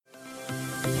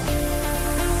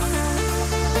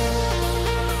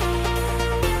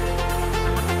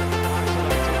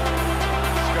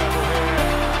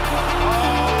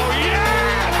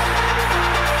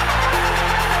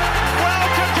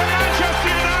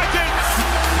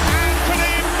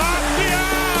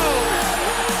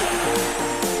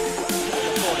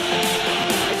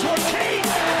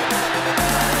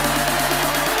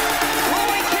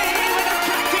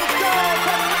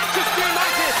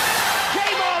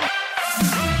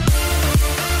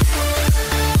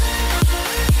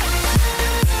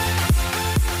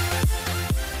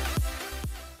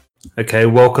Okay,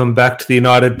 welcome back to the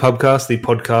United Pubcast, the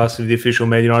podcast of the official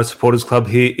Man United Supporters Club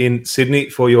here in Sydney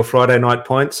for your Friday Night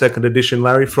Pint, second edition,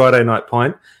 Larry, Friday Night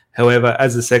Pint. However,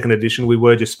 as the second edition, we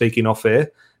were just speaking off air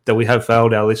that we have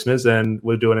failed our listeners and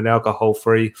we're doing an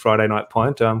alcohol-free Friday Night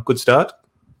Pint. Good start.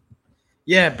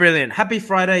 Yeah, brilliant. Happy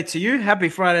Friday to you. Happy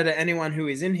Friday to anyone who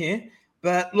is in here.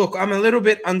 But look, I'm a little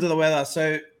bit under the weather,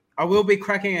 so I will be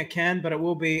cracking a can, but it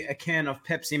will be a can of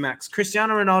Pepsi Max.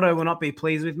 Cristiano Ronaldo will not be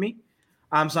pleased with me.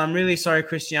 So I'm really sorry,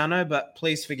 Cristiano, but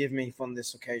please forgive me on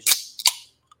this occasion.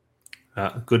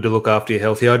 Good to look after your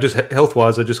health. Yeah,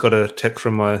 health-wise, I just got a text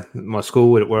from my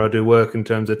school where I do work in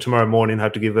terms of tomorrow morning I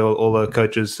have to give all the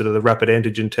coaches sort of the rapid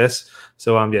antigen tests.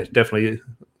 So definitely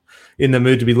in the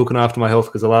mood to be looking after my health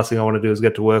because the last thing I want to do is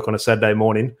get to work on a Saturday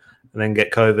morning and then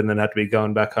get COVID and then have to be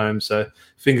going back home. So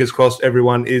fingers crossed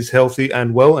everyone is healthy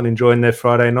and well and enjoying their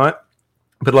Friday night.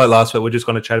 But like last week, we're just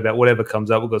going to chat about whatever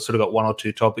comes up. We've got one or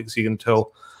two topics you can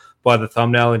tell by the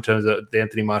thumbnail in terms of the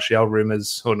Anthony Martial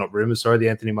the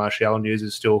Anthony Martial news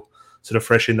is still sort of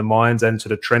fresh in the minds and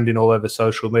sort of trending all over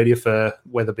social media for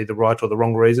whether it be the right or the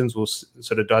wrong reasons. We'll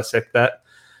sort of dissect that.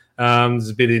 There's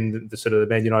a bit in the sort of the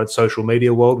Man United social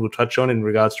media world we'll touch on in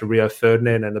regards to Rio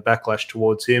Ferdinand and the backlash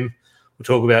towards him. We'll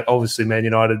talk about obviously Man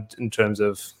United in terms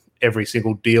of every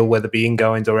single deal, whether it be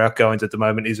ingoings or outgoings at the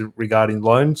moment, is regarding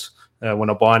loans. We're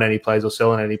not buying any players or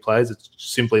selling any players. It's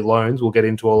simply loans. We'll get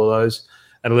into all of those.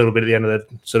 And a little bit at the end of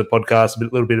the sort of podcast, a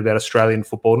little bit about Australian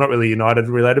football, not really United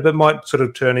related, but might sort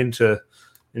of turn into,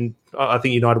 and I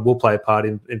think United will play a part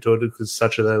into it because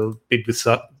such a big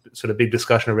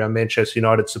discussion around Manchester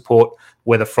United support,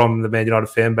 whether from the Man United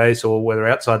fan base or whether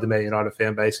outside the Man United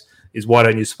fan base, is why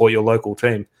don't you support your local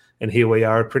team? And here we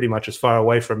are pretty much as far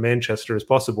away from Manchester as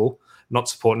possible, not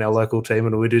supporting our local team,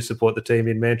 and we do support the team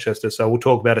in Manchester. So we'll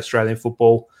talk about Australian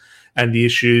football and the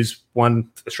issues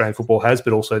Australian football has,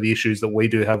 but also the issues that we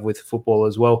do have with football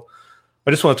as well.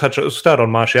 I just want to start on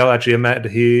Martial. Actually, Matt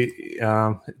here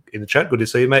in the chat. Good to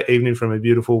see you, mate. Evening from a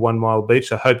beautiful 1 Mile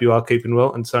Beach. I hope you are keeping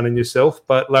well and sunning yourself.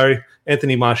 But Larry,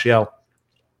 Anthony Martial,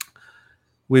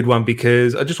 weird one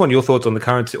because I just want your thoughts on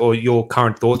your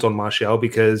current thoughts on Martial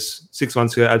because 6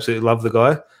 months ago, absolutely loved the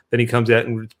guy. Then he comes out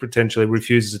and potentially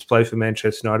refuses to play for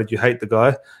Manchester United. You hate the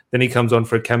guy. Then he comes on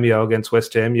for a cameo against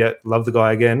West Ham. Yeah, love the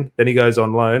guy again. Then he goes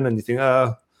on loan and you think,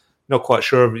 not quite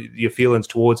sure of your feelings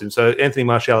towards him. So Anthony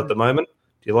Martial at the moment,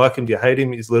 do you like him? Do you hate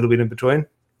him? He's a little bit in between.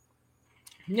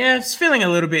 Yeah, it's feeling a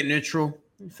little bit neutral.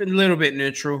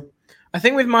 I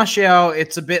think with Martial,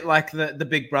 it's a bit like the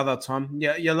big brother, Tom.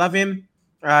 Yeah, you love him.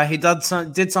 He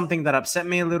did something that upset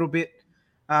me a little bit,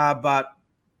 but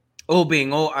all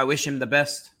being all, I wish him the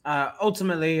best.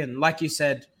 Ultimately, and like you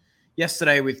said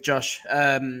yesterday with Josh,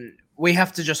 we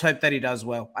have to just hope that he does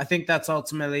well. I think that's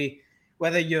ultimately,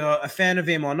 whether you're a fan of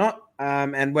him or not,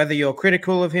 and whether you're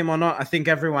critical of him or not, I think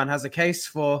everyone has a case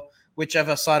for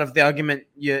whichever side of the argument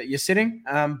you're sitting.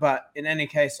 But in any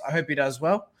case, I hope he does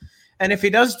well. And if he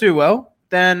does do well,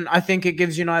 then I think it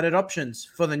gives United options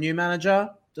for the new manager.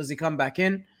 Does he come back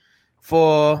in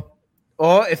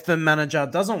or if the manager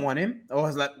doesn't want him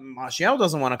or Martial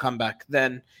doesn't want to come back,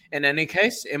 then in any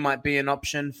case, it might be an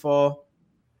option for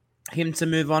him to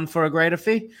move on for a greater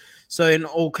fee. So in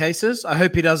all cases, I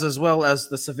hope he does as well as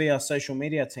the Sevilla social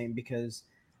media team because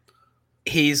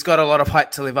he's got a lot of hype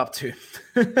to live up to.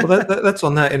 Well, that's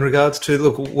on that in regards to,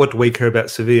 look, what do we care about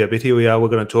Sevilla? But here we are, we're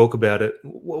going to talk about it.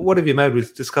 What have you made?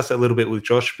 We've discussed that a little bit with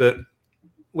Josh, but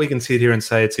we can sit here and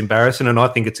say it's embarrassing, and I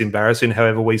think it's embarrassing.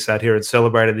 However, we sat here and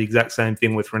celebrated the exact same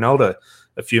thing with Ronaldo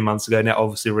a few months ago. Now,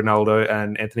 obviously, Ronaldo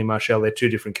and Anthony Martial, they're two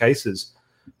different cases.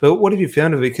 But what have you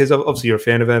found of it? Because obviously you're a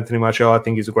fan of Anthony Martial. I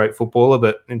think he's a great footballer,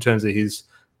 but in terms of his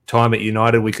time at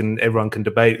United, everyone can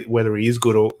debate whether he is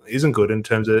good or isn't good. In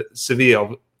terms of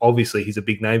Sevilla, obviously he's a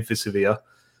big name for Sevilla.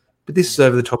 But this is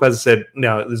over the top. As I said,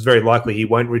 now it's very likely he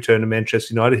won't return to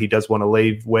Manchester United. He does want to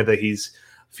leave. Whether his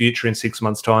future in 6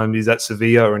 months' time is at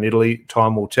Sevilla or in Italy,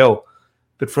 time will tell.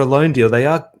 But for a loan deal,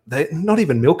 they're not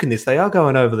even milking this. They are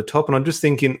going over the top. And I'm just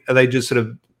thinking, are they just sort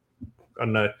of, I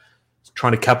don't know,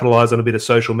 trying to capitalize on a bit of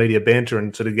social media banter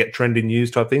and sort of get trending news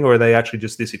type thing, or are they actually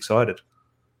just this excited?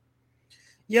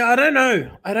 Yeah, I don't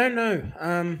know.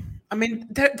 I mean,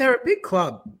 they're a big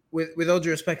club. With all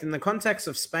due respect, in the context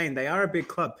of Spain, they are a big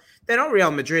club. They're not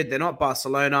Real Madrid, they're not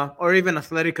Barcelona, or even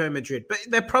Atletico Madrid, but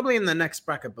they're probably in the next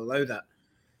bracket below that.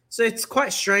 So it's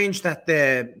quite strange that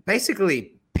they're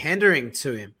basically pandering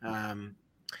to him.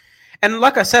 And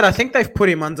like I said, I think they've put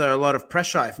him under a lot of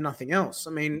pressure, if nothing else.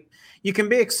 I mean, you can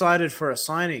be excited for a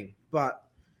signing, but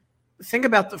think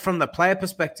about from the player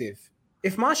perspective.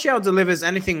 If Martial delivers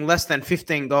anything less than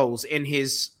 15 goals in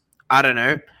his,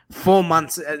 4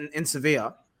 months in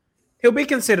Sevilla, he'll be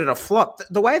considered a flop.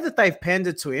 The way that they've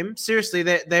pandered to him, seriously,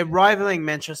 they're rivaling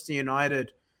Manchester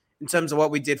United in terms of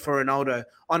what we did for Ronaldo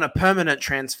on a permanent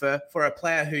transfer for a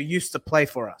player who used to play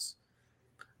for us.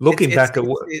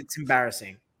 It's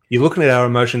embarrassing. You're looking at our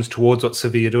emotions towards what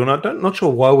Sevilla do, and I'm not sure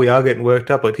why we are getting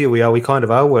worked up, but here we are. We kind of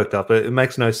are worked up. It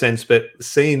makes no sense, but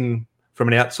seeing from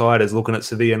an outsider's looking at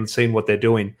Sevilla and seeing what they're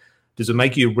doing, does it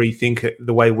make you rethink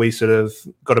the way we sort of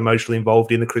got emotionally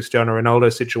involved in the Cristiano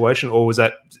Ronaldo situation, or was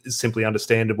that simply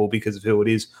understandable because of who it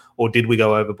is, or did we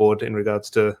go overboard in regards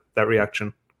to that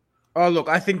reaction? Oh, look,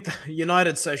 I think the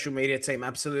United social media team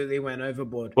absolutely went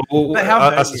overboard.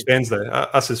 Us as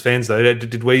fans, though,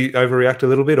 did we overreact a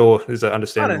little bit, or is that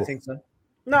understandable? I don't think so.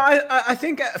 No, I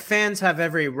think fans have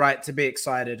every right to be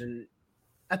excited. And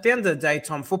at the end of the day,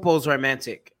 Tom, football's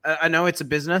romantic. I know it's a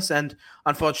business, and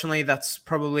unfortunately, that's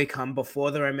probably come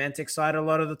before the romantic side a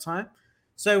lot of the time.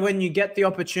 So when you get the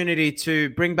opportunity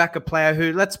to bring back a player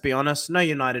who, let's be honest, no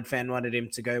United fan wanted him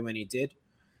to go when he did.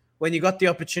 When you got the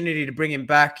opportunity to bring him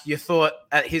back, you thought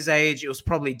at his age it was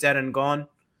probably dead and gone.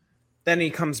 Then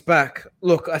he comes back.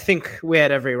 Look, I think we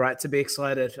had every right to be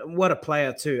excited. What a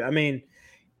player too. I mean,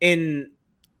 in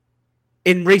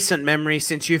recent memory,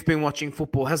 since you've been watching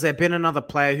football, has there been another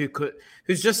player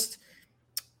who's just,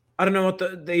 I don't know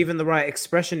what even the right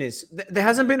expression is. There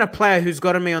hasn't been a player who's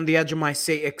gotten me on the edge of my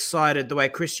seat excited the way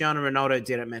Cristiano Ronaldo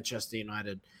did at Manchester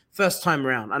United. First time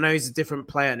around. I know he's a different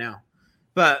player now.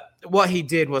 But what he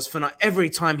did was every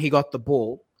time he got the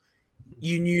ball,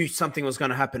 you knew something was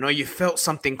going to happen, or you felt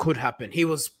something could happen. He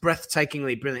was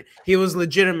breathtakingly brilliant. He was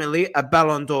legitimately a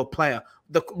Ballon d'Or player.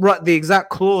 The exact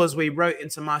clause we wrote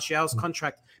into Martial's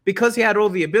contract, because he had all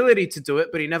the ability to do it,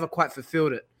 but he never quite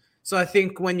fulfilled it. So I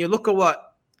think when you look at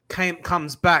what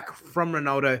comes back from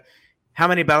Ronaldo, how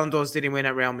many Ballon d'Ors did he win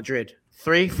at Real Madrid?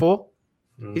 3, 4?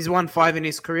 He's won 5 in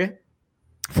his career.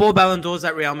 4 Ballon d'Ors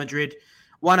at Real Madrid.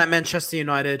 1 at Manchester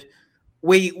United.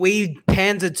 We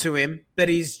pandered to him, but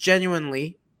he's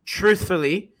genuinely,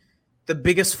 truthfully, the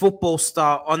biggest football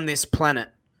star on this planet.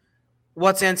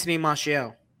 What's Anthony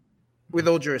Martial? With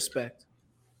all due respect.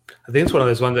 I think it's one of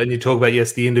those ones, and you talk about,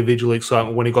 yes, the individual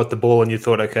excitement when he got the ball and you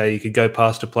thought, okay, he could go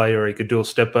past a player, or he could do a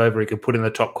step over, he could put in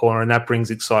the top corner, and that brings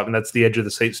excitement. That's the edge of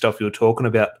the seat stuff you were talking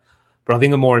about. But I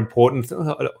think a more important,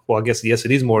 well, I guess, yes,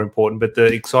 it is more important, but the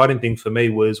exciting thing for me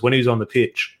was when he was on the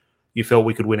pitch, you felt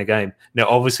we could win a game. Now,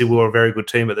 obviously, we were a very good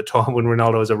team at the time when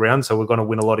Ronaldo was around, so we're going to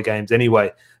win a lot of games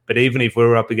anyway. But even if we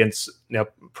were up against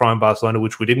prime Barcelona,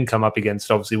 which we didn't come up against,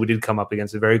 obviously we did come up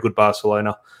against a very good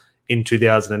Barcelona in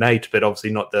 2008, but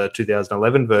obviously not the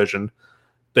 2011 version.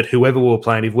 But whoever we were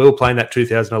playing, if we were playing that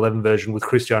 2011 version with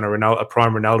Cristiano Ronaldo, a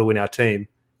prime Ronaldo in our team,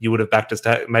 you would have backed us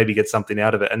to maybe get something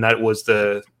out of it. And that was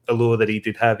the allure that he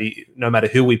did have. No matter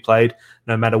who we played,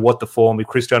 no matter what the form, if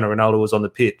Cristiano Ronaldo was on the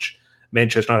pitch,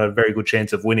 Manchester United had a very good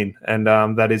chance of winning. And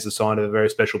that is a sign of a very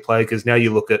special player, because now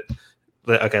you look at,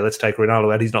 okay, let's take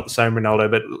Ronaldo out. He's not the same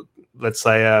Ronaldo, but let's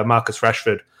say Marcus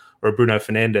Rashford or Bruno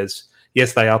Fernandes.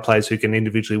 Yes, they are players who can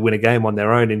individually win a game on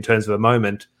their own in terms of a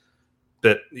moment,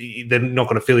 but they're not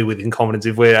going to fill you with incompetence.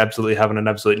 If we're absolutely having an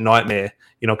absolute nightmare,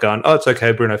 you're not going, oh, it's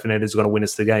okay, Bruno Fernandes is going to win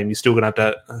us the game. You're still going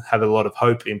to have a lot of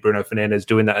hope in Bruno Fernandes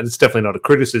doing that. And it's definitely not a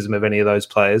criticism of any of those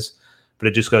players, but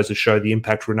it just goes to show the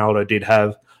impact Ronaldo did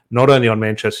have, not only on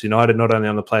Manchester United, not only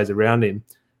on the players around him,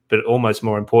 but almost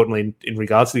more importantly, in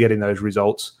regards to getting those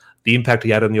results, the impact he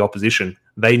had on the opposition.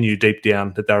 They knew deep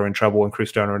down that they were in trouble when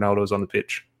Cristiano Ronaldo was on the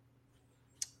pitch.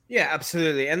 Yeah,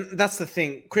 absolutely. And that's the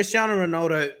thing. Cristiano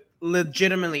Ronaldo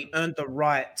legitimately earned the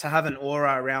right to have an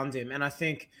aura around him. And I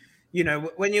think,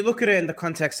 when you look at it in the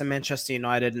context of Manchester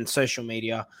United and social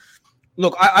media,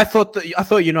 look, I thought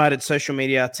United's social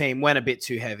media team went a bit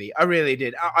too heavy. I really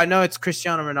did. I know it's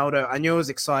Cristiano Ronaldo. I knew it was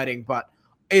exciting, but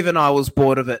even I was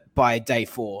bored of it by day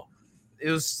 4.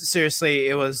 It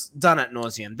was done at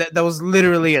nauseum. There was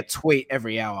literally a tweet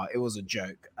every hour. It was a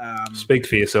joke. Speak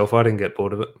for yourself. I didn't get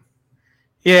bored of it.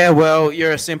 Yeah, well,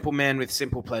 you're a simple man with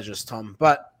simple pleasures, Tom.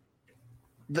 But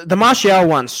the Martial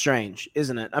one's strange,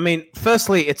 isn't it? I mean,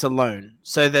 firstly, it's a loan.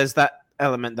 So there's that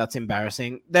element that's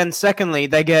embarrassing. Then secondly,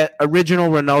 they get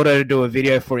original Ronaldo to do a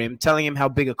video for him, telling him how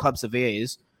big a club Sevilla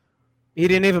is. He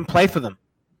didn't even play for them.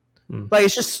 Like,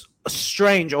 it's just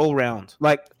strange all round.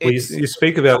 Like, you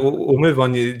speak about, we'll move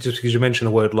on, just because you mentioned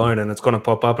the word loan, and it's going to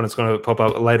pop up, and it's going to pop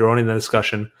up later on in the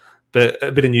discussion. But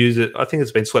a bit of news, I think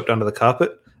it's been swept under the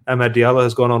carpet. Amad Diallo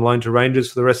has gone on loan to Rangers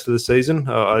for the rest of the season.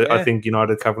 I think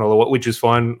United covering all the, which is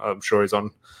fine. I'm sure he's on,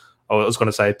 I was going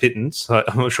to say a pittance.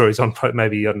 I'm not sure he's on,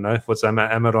 maybe, I don't know, what's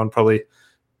Amad on, probably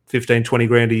 15, 20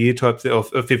 grand a year type thing, or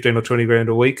 15 or 20 grand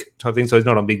a week type thing. So he's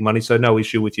not on big money. So no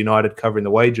issue with United covering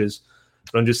the wages.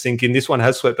 But I'm just thinking this one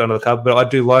has swept under the carpet, but I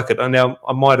do like it. And now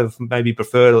I might have maybe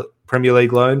preferred a Premier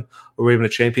League loan or even a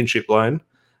Championship loan.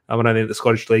 I don't think the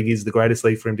Scottish League is the greatest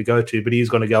league for him to go to, but he's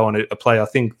going to go on a play. I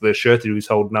think the shirt that he was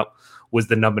holding up was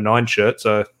the number 9 shirt,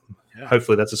 so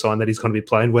hopefully that's a sign that he's going to be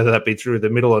playing, whether that be through the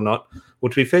middle or not. Well,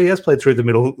 to be fair, he has played through the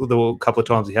middle the couple of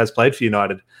times he has played for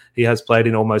United. He has played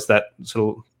in almost that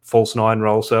sort of false 9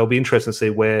 role, so it'll be interesting to see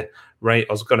where I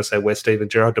was going to say where Steven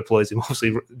Gerrard deploys him.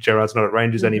 Obviously, Gerrard's not at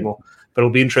Rangers anymore, but it'll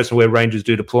be interesting where Rangers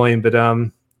do deploy him. But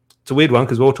it's a weird one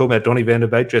because we're all talking about Donny van der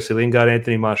Beek, Jesse Lingard,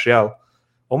 Anthony Martial.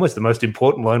 Almost the most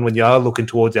important loan when you are looking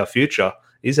towards our future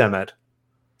is Ahmad.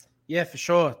 Yeah, for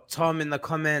sure. Tom in the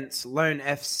comments, Lone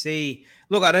FC.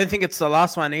 Look, I don't think it's the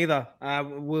last one either.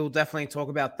 We'll definitely talk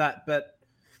about that. But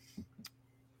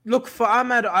look, for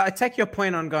Ahmad, I take your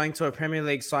point on going to a Premier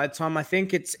League side, Tom. I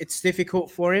think it's difficult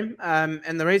for him.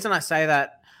 And the reason I say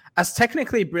that, as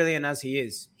technically brilliant as he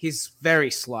is, he's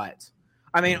very slight.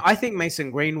 I mean, I think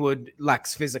Mason Greenwood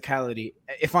lacks physicality,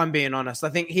 if I'm being honest. I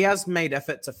think he has made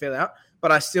effort to fill out,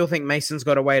 but I still think Mason's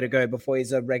got a way to go before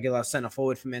he's a regular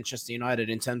centre-forward for Manchester United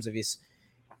in terms of his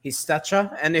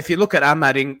stature. And if you look at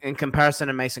Ahmad in comparison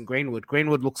to Mason Greenwood,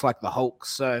 Greenwood looks like the Hulk.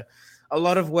 So a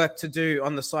lot of work to do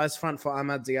on the size front for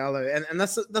Amad Diallo. And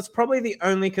that's probably the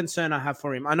only concern I have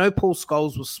for him. I know Paul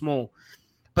Scholes was small,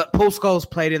 but Paul Scholes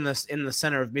played in the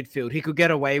centre of midfield. He could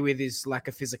get away with his lack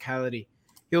of physicality.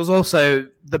 He was also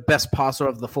the best passer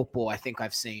of the football I think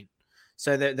I've seen.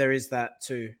 So there is that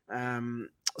too.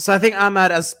 So I think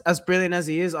Ahmad, as brilliant as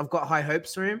he is, I've got high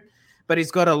hopes for him, but he's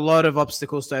got a lot of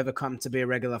obstacles to overcome to be a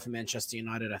regular for Manchester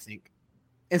United, I think.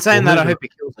 In saying that, I hope he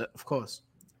kills it, of course.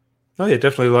 Oh yeah,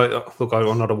 definitely. Look,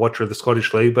 I'm not a watcher of the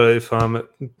Scottish League, but if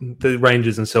the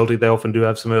Rangers and Celtic, they often do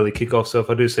have some early kickoffs. So if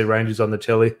I do see Rangers on the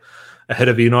telly ahead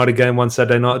of a United game one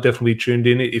Saturday night, I'll definitely be tuned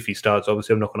in. If he starts,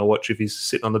 obviously, I'm not going to watch if he's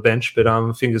sitting on the bench,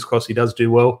 but fingers crossed he does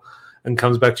do well and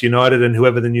comes back to United, and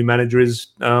whoever the new manager is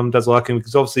does like him,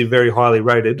 because obviously very highly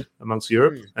rated amongst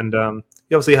Europe, and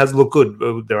he obviously has looked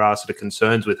good. There are sort of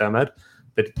concerns with Ahmad,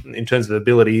 but in terms of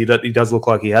ability, he does look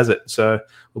like he has it. So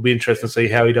it'll be interesting to see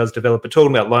how he does develop. But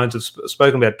talking about loans, I've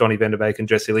spoken about Donny van der Beek and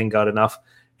Jesse Lingard enough.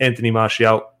 Anthony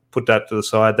Martial, put that to the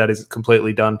side. That is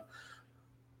completely done.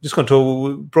 Just going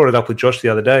to brought it up with Josh the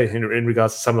other day in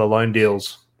regards to some of the loan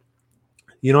deals.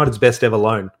 United's best ever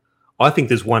loan. I think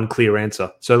there's one clear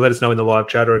answer. So let us know in the live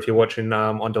chat, or if you're watching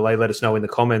on delay, let us know in the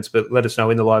comments. But let us know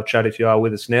in the live chat if you are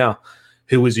with us now.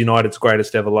 Who was United's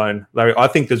greatest ever loan? Larry, I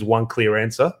think there's one clear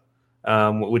answer,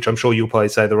 which I'm sure you'll probably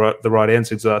say the right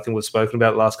answer, because I think we've spoken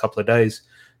about the last couple of days.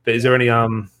 But is there any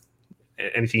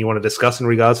anything you want to discuss in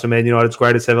regards to Man United's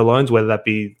greatest ever loans, whether that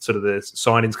be sort of the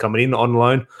signings coming in on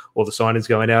loan or the signings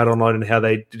going out on loan, and how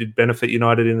they did benefit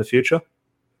United in the future?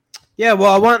 Yeah,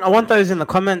 well, I want those in the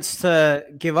comments to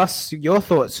give us your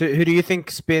thoughts. Who do you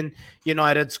think's been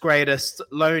United's greatest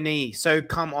loanee? So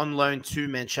come on loan to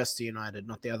Manchester United,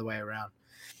 not the other way around.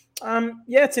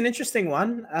 Yeah, it's an interesting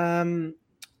one.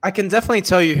 I can definitely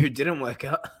tell you who didn't work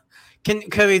out. Can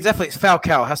we definitely?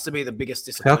 Falcao has to be the biggest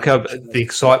disappointment. Falcao, the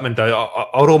excitement though,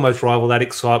 I would almost rival that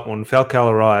excitement when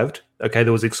Falcao arrived. Okay,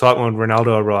 there was excitement when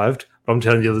Ronaldo arrived, but I'm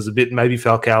telling you, there's a bit. Maybe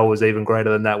Falcao was even greater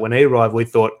than that. When he arrived, we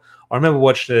thought. I remember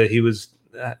watching.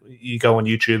 You go on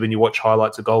YouTube and you watch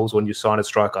highlights of goals when you sign a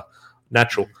striker.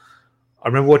 Natural. I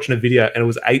remember watching a video and it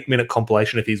was 8-minute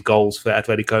compilation of his goals for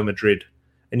Atletico Madrid.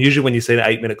 And usually when you see an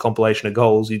 8-minute compilation of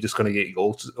goals, you're just going to get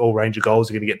all range of goals.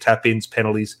 You're going to get tap-ins,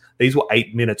 penalties. These were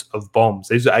 8 minutes of bombs.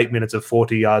 These are 8 minutes of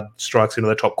 40-yard strikes into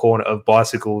the top corner, of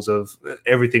bicycles, of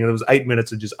everything. And it was 8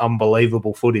 minutes of just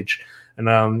unbelievable footage.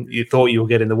 And you thought you were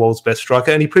getting the world's best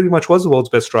striker. And he pretty much was the world's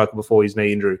best striker before his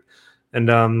knee injury.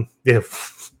 And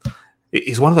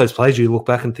he's one of those players you look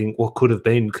back and think what could have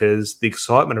been, because the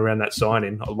excitement around that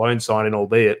signing, a loan signing,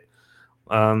 albeit,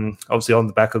 obviously on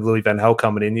the back of Louis van Gaal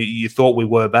coming in, you thought we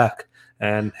were back,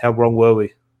 and how wrong were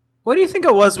we? What do you think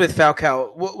it was with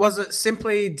Falcao? Was it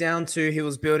simply down to he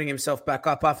was building himself back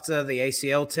up after the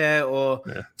ACL tear, or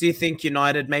do you think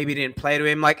United maybe didn't play to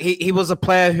him? Like he was a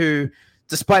player who,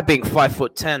 despite being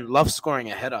 5'10", loved scoring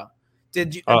a header.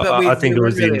 I think it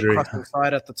was the injury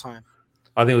side at the time.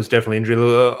 I think it was definitely injury.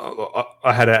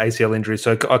 I had an ACL injury,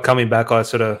 so coming back, I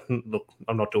sort of look.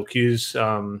 I'm not to accuse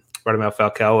Radamel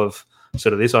Falcao of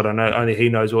sort of this. I don't know. Only he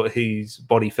knows what his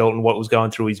body felt and what was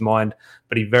going through his mind.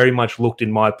 But he very much looked, in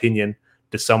my opinion,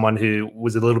 to someone who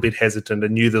was a little bit hesitant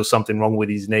and knew there was something wrong with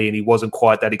his knee, and he wasn't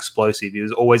quite that explosive. He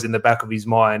was always in the back of his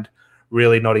mind,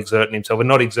 really not exerting himself, and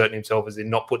not exerting himself as in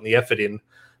not putting the effort in,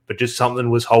 but just something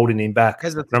was holding him back.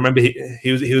 And I remember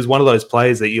he was one of those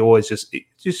players that you always just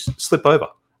slip over.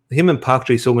 him and Park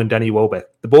Ji-sung and Danny Welbeck,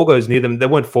 the ball goes near them. They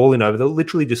weren't falling over. They're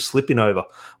literally just slipping over.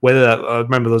 I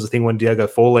remember there was a thing when Diego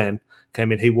Forlan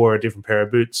came in, he wore a different pair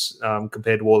of boots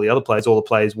compared to all the other players. All the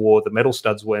players wore the metal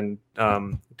studs when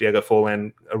Diego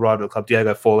Forlan arrived at the club.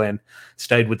 Diego Forlan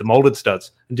stayed with the molded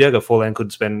studs. And Diego Forlan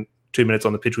could spend 2 minutes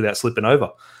on the pitch without slipping over.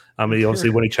 Obviously,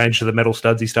 when he changed to the metal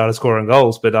studs, he started scoring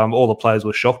goals. But all the players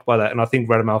were shocked by that. And I think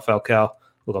Radamel Falcao,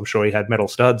 look, I'm sure he had metal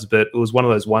studs, but it was one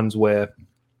of those ones where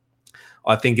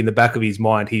I think in the back of his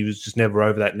mind, he was just never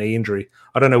over that knee injury.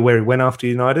 I don't know where he went after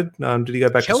United. Did he go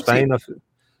back to Spain?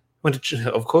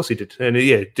 Of course he did. And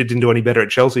didn't do any better at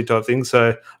Chelsea type thing. So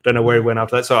I don't know where he went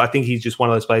after that. So I think he's just one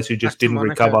of those players who just didn't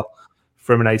recover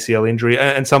from an ACL injury.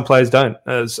 And some players don't,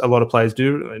 as a lot of players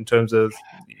do in terms of,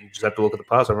 you just have to look at the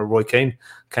past. I remember Roy Keane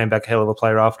came back a hell of a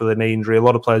player after the knee injury. A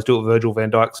lot of players do it. Virgil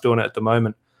van Dijk's doing it at the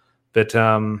moment. But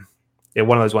one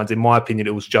of those ones, in my opinion,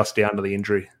 it was just down to the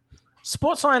injury.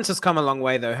 Sports science has come a long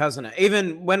way, though, hasn't it?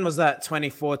 Even when was that?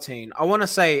 2014. I want to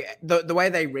say the way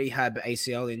they rehab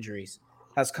ACL injuries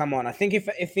has come on. I think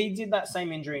if he did that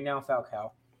same injury now,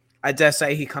 Falcao, I dare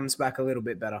say he comes back a little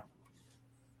bit better.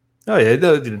 Oh yeah,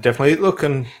 definitely. Look,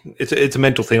 and it's a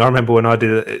mental thing. I remember when I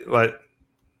did it,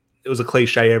 it was a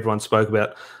cliche everyone spoke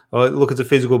about. Oh, look, it's a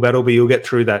physical battle, but you'll get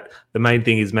through that. The main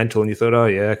thing is mental, and you thought, oh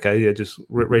yeah, okay, yeah, just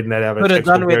reading that out of a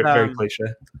textbook, very cliche.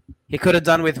 He could have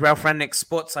done with Ralph Rangnick's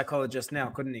sports psychologist now,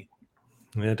 couldn't he?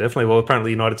 Yeah, definitely. Well,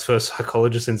 apparently United's first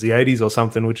psychologist since the 80s or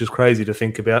something, which is crazy to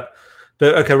think about.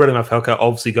 But okay, Radamel Falcao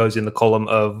obviously goes in the column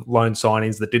of loan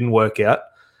signings that didn't work out.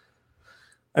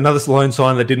 Another loan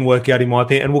sign that didn't work out, in my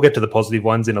opinion, and we'll get to the positive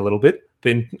ones in a little bit.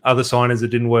 But in other signings that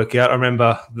didn't work out, I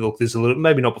remember, look, this is a little,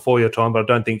 maybe not before your time, but I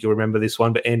don't think you'll remember this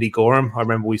one. But Andy Gorham, I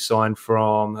remember we signed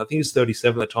from, I think he was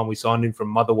 37 at the time, we signed him from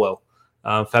Motherwell.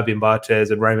 Fabian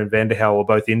Barthez and Raymond van der Hel were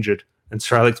both injured. And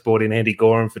Sir Alex brought in Andy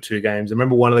Gorham for 2 games. I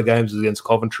remember one of the games was against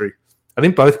Coventry. I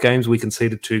think both games we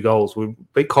conceded 2 goals. We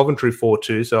beat Coventry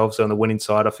 4-2, so obviously on the winning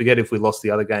side. I forget if we lost the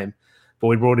other game. But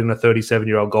we brought in a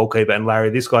 37-year-old goalkeeper. And Larry,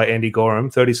 this guy, Andy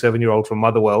Gorham, 37-year-old from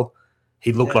Motherwell,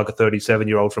 he looked like a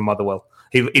 37-year-old from Motherwell.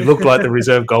 He looked like the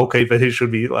reserve goalkeeper who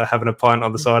should be having a pint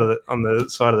on the side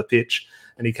of the pitch.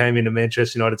 And he came into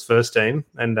Manchester United's first team.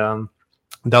 And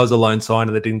that was a loan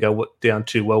signing that didn't go down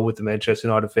too well with the Manchester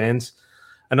United fans.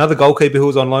 Another goalkeeper who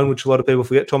was on loan, which a lot of people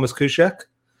forget, Thomas Kuszczak.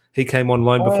 He came on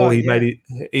loan before he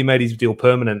made his deal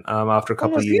permanent after a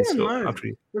couple of years.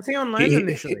 Was he on loan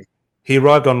initially? He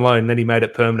arrived on loan, then he made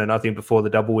it permanent, I think, before the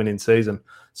double winning season.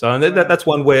 So that's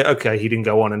one where, okay, he didn't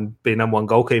go on and be number one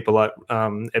goalkeeper like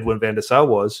Edwin van der Sar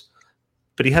was,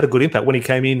 but he had a good impact. When he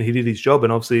came in, he did his job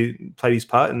and obviously played his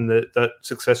part in that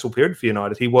successful period for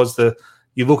United. He was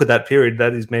you look at that period,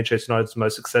 that is Manchester United's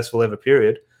most successful ever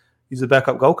period. He's a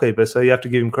backup goalkeeper, so you have to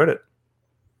give him credit.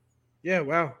 Yeah,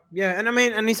 wow. Yeah,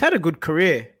 and he's had a good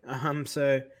career.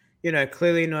 So,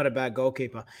 clearly not a bad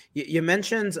goalkeeper. You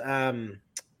mentioned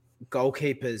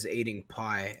goalkeepers eating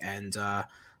pie, and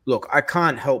look, I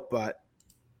can't help but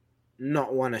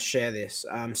not want to share this.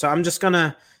 So I'm just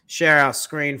gonna share our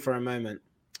screen for a moment.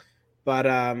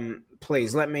 But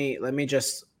please let me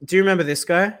just. Do you remember this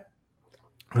guy?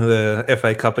 The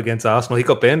FA Cup against Arsenal. He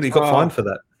got banned. He got fined for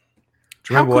that.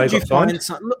 Do you remember why he got fined?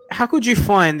 How could you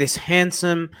find this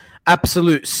handsome,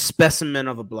 absolute specimen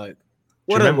of a bloke?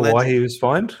 Do you remember why he was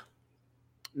fined?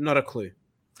 Not a clue.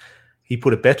 He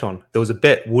put a bet on. There was a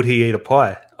bet. Would he eat a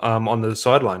pie on the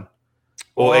sideline?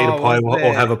 Or eat a pie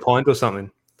or have a pint or something?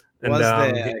 And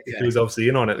he was obviously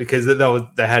in on it because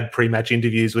they had pre-match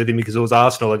interviews with him because it was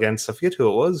Arsenal against, I forget who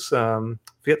it was,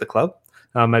 forget the club.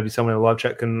 Maybe someone in the live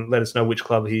chat can let us know which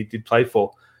club he did play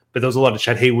for. But there was a lot of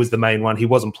chat. He was the main one. He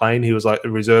wasn't playing. He was like a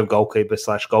reserve goalkeeper /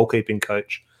 goalkeeping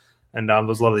coach. And there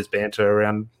was a lot of this banter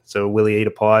around, so will he eat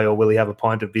a pie or will he have a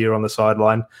pint of beer on the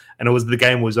sideline? And the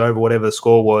game was over, whatever the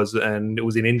score was, and it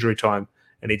was in injury time.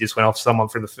 And he just went off. Someone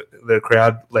from the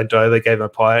crowd leant over, gave him a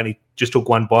pie, and he just took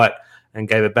one bite and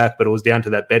gave it back. But it was down to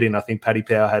that betting. I think Paddy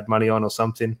Power had money on or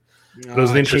something. But it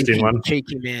was an interesting one.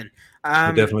 Cheeky man.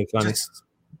 Definitely funny.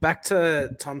 Back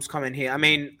to Tom's comment here. I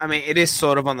mean, it is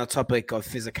sort of on the topic of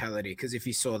physicality because if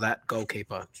you saw that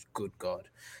goalkeeper, good God.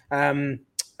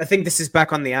 I think this is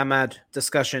back on the Ahmad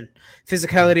discussion.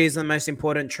 Physicality is the most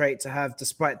important trait to have,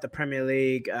 despite the Premier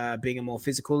League being a more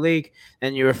physical league.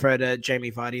 And you refer to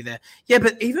Jamie Vardy there. Yeah,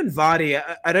 but even Vardy,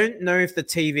 I don't know if the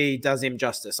TV does him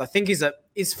justice. I think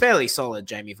he's fairly solid,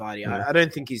 Jamie Vardy. Yeah. I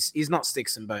don't think he's not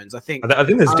sticks and bones. I think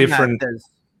there's different.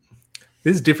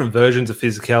 There's different versions of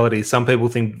physicality. Some people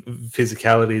think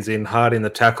physicality is in hard in the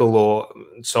tackle or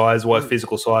size-wise,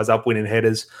 physical size, up winning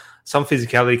headers. Some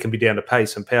physicality can be down to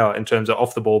pace and power in terms of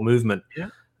off-the-ball movement. Yeah.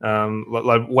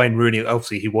 Like Wayne Rooney,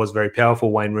 obviously he was very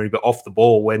powerful, Wayne Rooney, but off the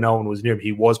ball, where no one was near him,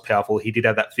 he was powerful. He did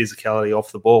have that physicality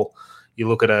off the ball. You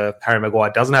look at a Harry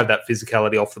Maguire, doesn't have that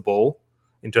physicality off the ball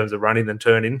in terms of running and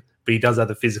turning, but he does have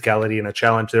the physicality and a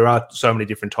challenge. There are so many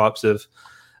different types of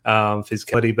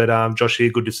physicality. But Josh here,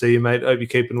 good to see you, mate. Hope you're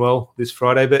keeping well this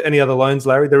Friday. But any other loans,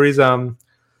 Larry? There is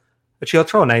actually, I'll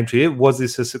throw a name to you. Was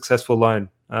this a successful loan?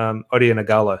 Odion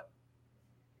Ighalo.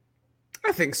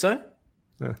 I think so.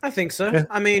 Yeah. I think so. Yeah.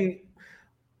 I mean,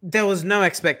 there was no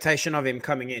expectation of him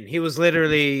coming in. He was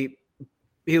literally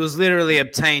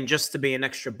obtained just to be an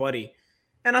extra body.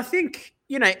 And I think,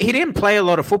 he didn't play a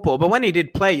lot of football, but when he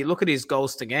did play, you look at his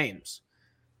goals to games.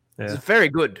 Yeah. It's very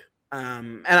good.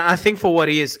 And I think for what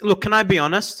he is, look, can I be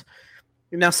honest?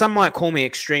 Now, some might call me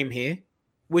extreme here.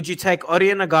 Would you take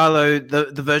Odion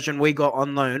Ighalo, the version we got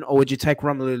on loan, or would you take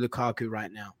Romelu Lukaku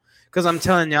right now? Because I'm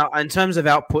telling you, in terms of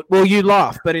output, well, you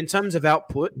laugh, but in terms of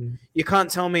output, you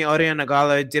can't tell me Odion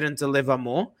Ighalo didn't deliver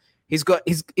more.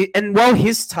 And while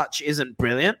his touch isn't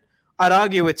brilliant, I'd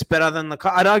argue it's better than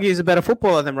Lukaku. I'd argue he's a better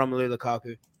footballer than Romelu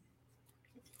Lukaku.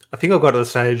 I think I got to the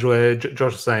stage where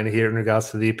Josh was saying here in regards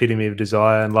to the epitome of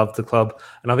desire and love the club.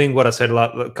 And I think what I said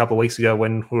a couple of weeks ago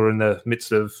when we were in the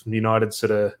midst of United's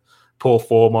sort of poor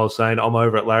form, I was saying, I'm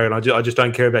over it, Larry, and I just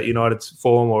don't care about United's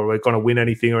form or we're going to win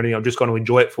anything or anything. I'm just going to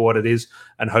enjoy it for what it is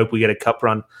and hope we get a cup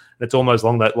run. And it's almost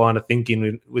along that line of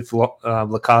thinking with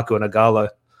Lukaku and Ighalo.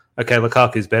 Okay,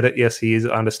 Lukaku's better. Yes, he is.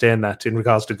 I understand that in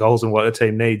regards to goals and what a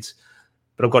team needs.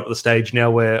 But I've got to the stage now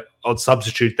where I'd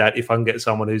substitute that if I can get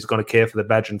someone who's going to care for the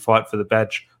badge and fight for the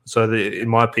badge. So in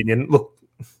my opinion, look,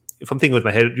 if I'm thinking with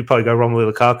my head, you'd probably go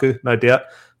Romelu Lukaku, no doubt.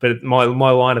 But my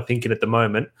line of thinking at the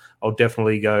moment, I'll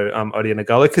definitely go Odion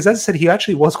Ighalo because, as I said, he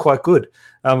actually was quite good.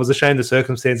 It was a shame the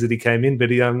circumstance that he came in,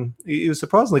 but he was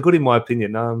surprisingly good in my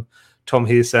opinion. Tom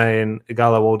here saying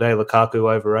Ighalo all day,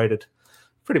 Lukaku overrated.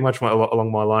 Pretty much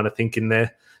along my line of thinking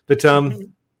there. But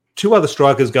two other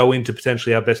strikers go into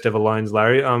potentially our best ever loans,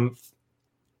 Larry.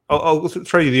 I'll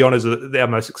throw you the honours of our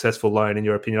most successful loan, in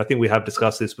your opinion. I think we have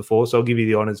discussed this before, so I'll give you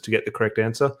the honours to get the correct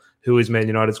answer. Who is Man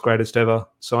United's greatest ever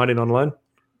signing on loan?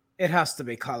 It has to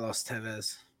be Carlos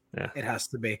Tevez. Yeah. It has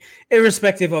to be.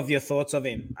 Irrespective of your thoughts of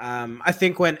him. I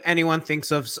think when anyone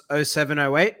thinks of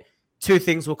 07-08, two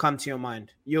things will come to your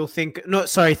mind.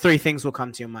 Three things will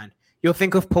come to your mind. You'll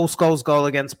think of Paul Scholes' goal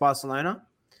against Barcelona.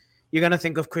 You're going to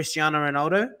think of Cristiano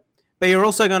Ronaldo. But you're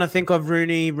also going to think of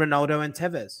Rooney, Ronaldo, and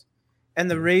Tevez. And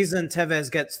the reason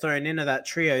Tevez gets thrown into that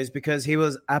trio is because he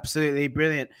was absolutely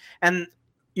brilliant. And,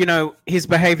 his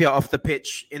behavior off the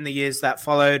pitch in the years that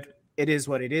followed, it is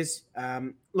what it is.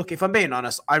 Look, if I'm being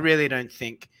honest, I really don't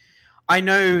think... I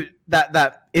know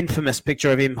that infamous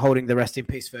picture of him holding the rest in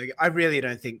peace Fergie. I really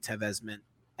don't think Tevez meant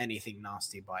anything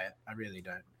nasty by it. I really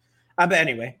don't. But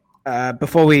anyway,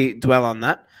 before we dwell on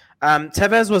that,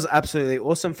 Tevez was absolutely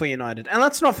awesome for United. And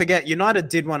let's not forget, United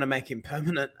did want to make him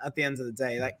permanent at the end of the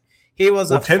day. Like, he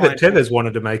was Tevez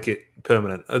wanted to make it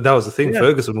permanent. That was the thing. Yeah.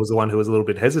 Ferguson was the one who was a little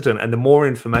bit hesitant. And the more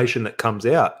information that comes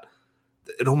out,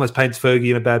 it almost paints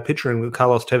Fergie in a bad picture. And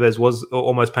Carlos Tevez was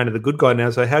almost painted the good guy now.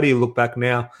 So how do you look back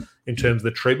now in terms of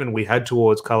the treatment we had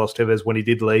towards Carlos Tevez when he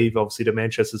did leave, obviously, to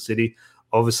Manchester City?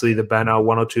 Obviously, the banner,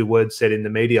 one or two words said in the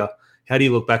media. How do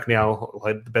you look back now,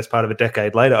 like the best part of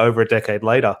over a decade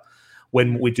later,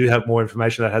 when we do have more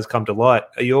information that has come to light?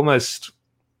 Are you almost...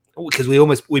 Because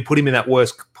we put him in that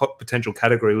worst potential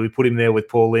category. We put him there with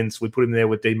Paul Ince. We put him there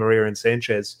with Di Maria and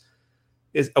Sanchez.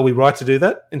 Are we right to do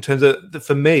that? In terms of,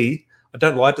 for me, I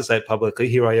don't like to say it publicly.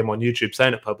 Here I am on YouTube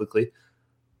saying it publicly.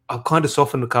 I've kind of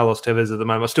softened Carlos Tevez at the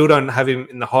moment. I still don't have him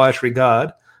in the highest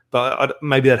regard, but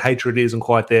maybe that hatred isn't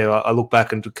quite there. I look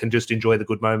back and can just enjoy the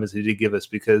good moments he did give us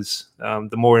because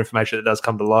the more information that does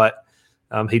come to light,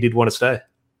 he did want to stay.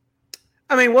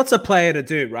 I mean, what's a player to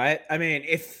do, right? I mean,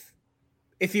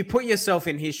 if you put yourself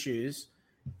in his shoes,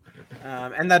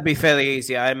 and that'd be fairly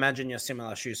easy. I imagine you're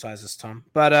similar shoe sizes, Tom.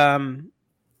 But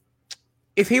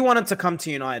if he wanted to come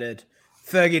to United,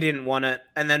 Fergie didn't want it.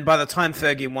 And then by the time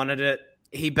Fergie wanted it,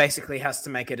 he basically has to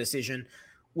make a decision.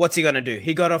 What's he going to do?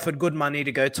 He got offered good money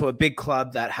to go to a big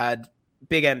club that had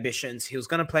big ambitions. He was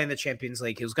going to play in the Champions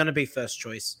League. He was going to be first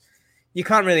choice. You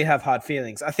can't really have hard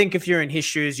feelings. I think if you're in his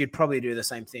shoes, you'd probably do the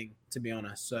same thing, to be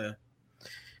honest. So...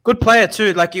 good player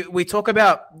too. Like we talk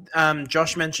about,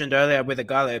 Josh mentioned earlier with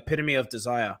Ighalo, epitome of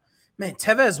desire. Man,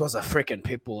 Tevez was a freaking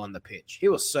pitbull on the pitch. He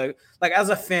was so, like, as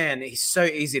a fan, he's so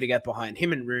easy to get behind.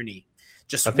 Him and Rooney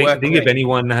just. I think if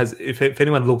anyone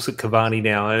looks at Cavani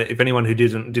now, and if anyone who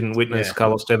didn't witness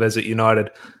Carlos Tevez at United,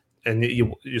 and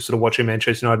you're sort of watching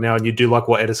Manchester United now, and you do like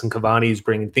what Edison Cavani is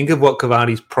bringing. Think of what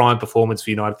Cavani's prime performance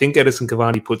for United. Think Edison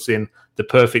Cavani puts in the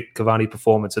perfect Cavani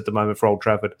performance at the moment for Old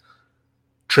Trafford.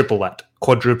 Triple that,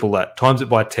 quadruple that, times it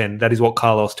by 10. That is what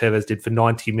Carlos Tevez did for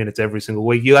 90 minutes every single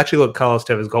week. You actually look at Carlos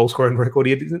Tevez' goal scoring record.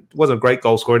 He wasn't a great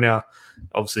goal scorer. Now,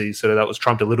 obviously, sort of that was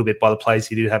trumped a little bit by the players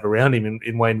he did have around him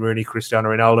in Wayne Rooney, Cristiano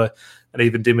Ronaldo, and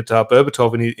even Dimitar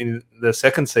Berbatov in the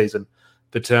second season.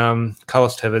 But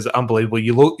Carlos Tevez, unbelievable.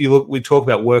 You look. We talk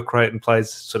about work rate and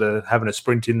players sort of having a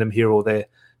sprint in them here or there.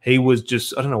 He was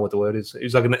just, I don't know what the word is. He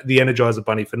was like the Energizer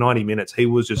Bunny for 90 minutes. He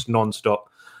was just non-stop.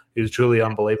 He was truly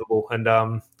unbelievable.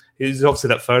 And he's obviously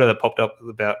that photo that popped up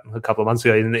about a couple of months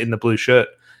ago in the blue shirt,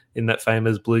 in that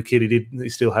famous blue kit. He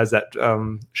still has that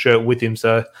shirt with him.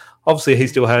 So obviously he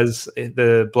still has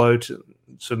the blow to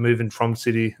moving from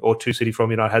City or to City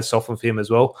from United has softened for him as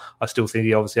well. I still think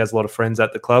he obviously has a lot of friends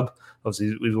at the club.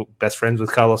 Obviously, we were best friends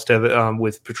with Carlos Tevez,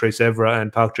 with Patrice Evra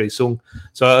and Park Ji-sung.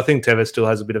 So I think Tevez still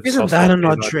has a bit of. Isn't that an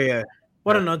odd trio?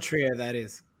 What an odd trio that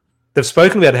is. They've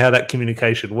spoken about how that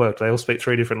communication worked. They all speak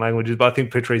 3 different languages, but I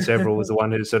think Patrice Evra was the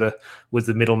one who sort of was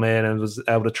the middleman and was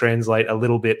able to translate a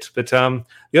little bit. But the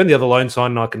only other loan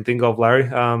signing I can think of, Larry,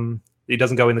 he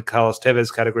doesn't go in the Carlos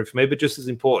Tevez category for me, but just as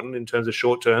important in terms of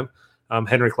short term,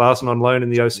 Henrik Larsson on loan in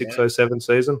the 06-07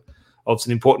 season.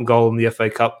 Obviously, an important goal in the FA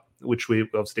Cup, which we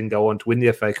obviously didn't go on to win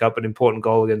the FA Cup, but an important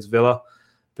goal against Villa.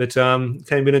 But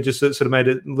came in and just sort of made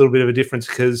a little bit of a difference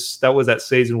because that was that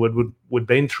season would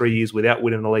been 3 years without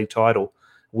winning a league title.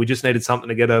 We just needed something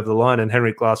to get over the line. And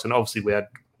Henrik Larsson, obviously we had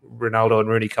Ronaldo and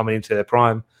Rooney coming into their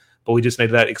prime, but we just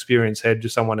needed that experienced head,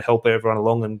 just someone to help everyone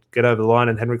along and get over the line.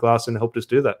 And Henrik Larsson helped us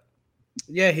do that.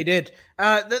 Yeah, he did.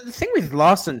 The thing with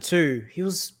Larsson too, he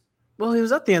was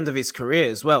at the end of his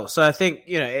career as well. So I think,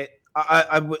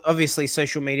 obviously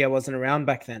social media wasn't around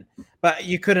back then, but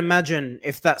you could imagine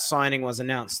if that signing was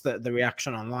announced, that the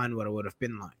reaction online would have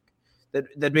been like,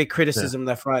 there'd be criticism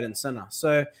left, right, and center.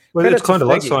 So it's kind of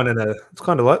like signing a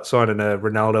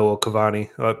Ronaldo or Cavani.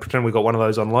 I pretend we got one of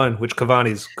those on loan, which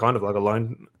Cavani's kind of like a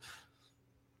loan.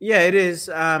 Yeah, it is.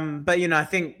 But, I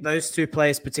think those two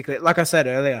players particularly, like I said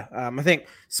earlier, I think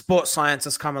sports science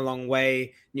has come a long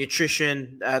way.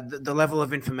 Nutrition, the level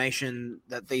of information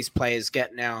that these players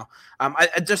get now.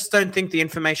 I just don't think the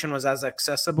information was as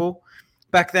accessible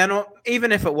back then. Or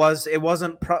even if it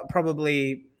wasn't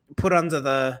probably put under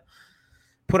the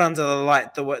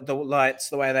lights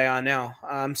the way they are now.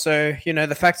 So,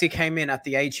 the fact he came in at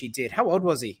the age he did. How old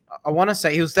was he? I want to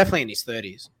say he was definitely in his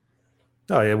 30s.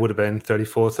 Oh, yeah, it would have been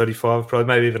 34, 35, probably,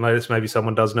 maybe even later. Maybe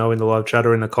someone does know in the live chat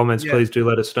or in the comments. Yeah. Please do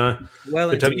let us know.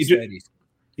 Well into his 30s.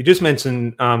 You just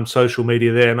mentioned social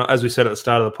media there. And as we said at the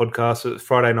start of the podcast,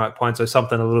 Friday Night Pint, so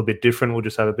something a little bit different. We'll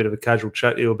just have a bit of a casual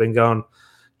chat. You've been going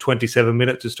 27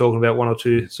 minutes just talking about one or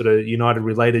two sort of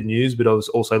United-related news, but I was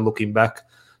also looking back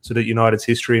sort of United's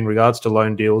history in regards to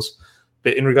loan deals.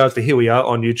 But in regards to here we are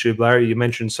on YouTube, Larry, you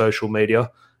mentioned social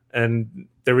media. And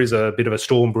there is a bit of a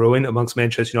storm brewing amongst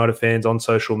Manchester United fans on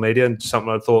social media, and something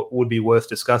I thought would be worth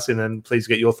discussing. And please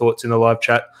get your thoughts in the live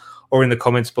chat or in the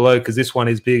comments below, because this one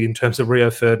is big in terms of Rio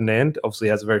Ferdinand. Obviously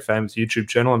has a very famous YouTube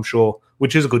channel, I'm sure,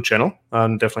 which is a good channel.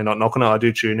 I'm definitely not knocking it. I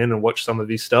do tune in and watch some of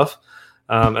his stuff.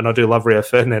 And I do love Rio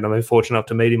Ferdinand. I've been fortunate enough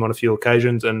to meet him on a few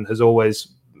occasions and has always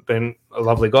been a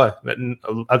lovely guy.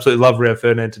 I absolutely love Rio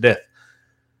Ferdinand to death.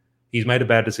 He's made a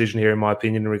bad decision here, in my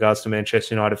opinion, in regards to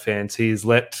Manchester United fans. He's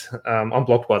let I'm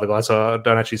blocked by the guy, so I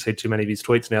don't actually see too many of his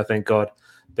tweets now, thank God.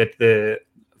 But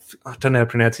I don't know how to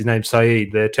pronounce his name,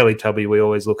 Saeed, the Teletubby we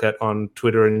always look at on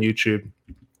Twitter and YouTube.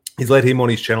 He's let him on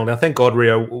his channel. Now, thank God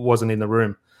Rio wasn't in the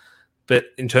room. But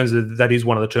in terms of that is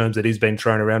one of the terms that is being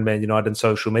thrown around Man United and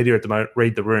social media at the moment,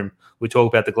 read the room. We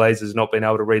talk about the Glazers not being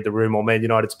able to read the room, or Man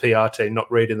United's PR team not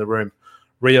reading the room.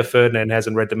 Rio Ferdinand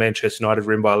hasn't read the Manchester United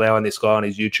room by allowing this guy on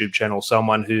his YouTube channel,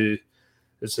 someone who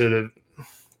is sort of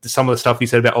some of the stuff he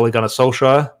said about Ole Gunnar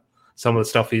Solskjaer, some of the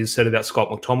stuff he said about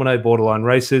Scott McTominay, borderline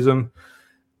racism.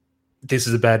 This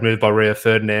is a bad move by Rio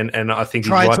Ferdinand, and I think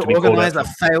he's right to be called out. Tried to organise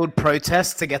a failed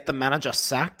protest to get the manager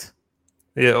sacked.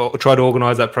 Yeah, or tried to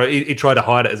organise that. He tried to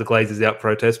hide it as a Glazers out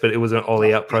protest, but it was an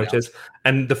Ole out protest.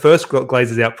 And the first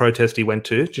Glazers out protest he went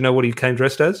to, do you know what he came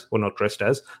dressed as? Well, not dressed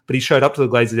as, but he showed up to the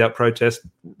Glazers out protest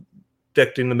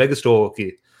decked in the Megastore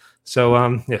gear. So,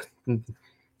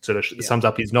 sort of sums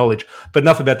up his knowledge. But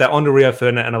enough about that. On to Rio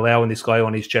Ferdinand and allowing this guy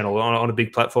on his channel on a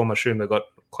big platform. I assume they've got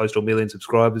close to 1 million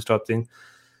subscribers type thing.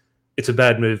 It's a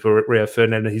bad move for Rio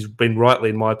Ferdinand, and he's been rightly,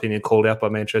 in my opinion, called out by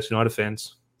Manchester United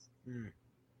fans.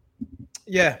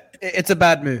 Yeah, it's a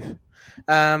bad move.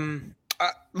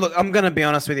 Look, I'm going to be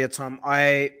honest with you, Tom.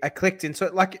 I clicked into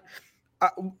it.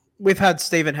 we've had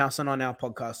Stephen Howson on our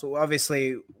podcast. So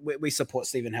obviously, we support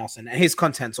Stephen Howson, and his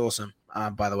content's awesome,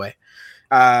 by the way.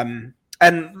 And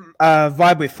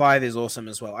Vibe with Five is awesome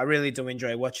as well. I really do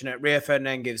enjoy watching it. Rio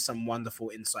Ferdinand gives some wonderful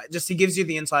insight. He gives you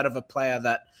the insight of a player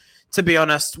that, to be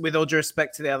honest, with all due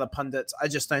respect to the other pundits, I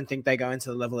just don't think they go into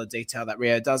the level of detail that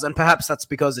Rio does. And perhaps that's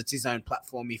because it's his own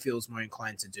platform. He feels more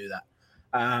inclined to do that.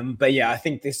 But yeah, I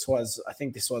think this was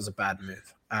a bad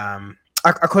move.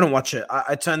 I couldn't watch it.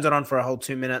 I turned it on for a whole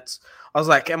 2 minutes. I was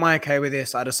like, am I okay with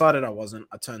this? I decided I wasn't.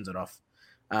 I turned it off.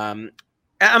 And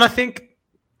I think,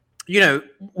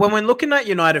 when we're looking at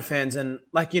United fans and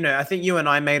I think you and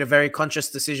I made a very conscious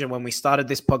decision when we started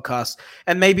this podcast,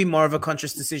 and maybe more of a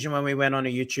conscious decision when we went on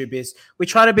a YouTube, is we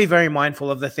try to be very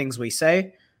mindful of the things we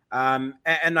say. And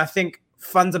I think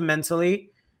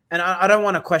fundamentally, and I don't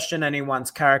want to question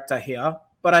anyone's character here,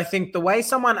 but I think the way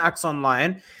someone acts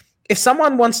online, if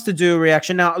someone wants to do a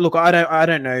reaction now, look, I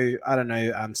don't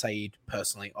know Saeed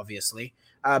personally, obviously,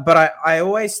 but I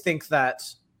always think that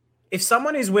if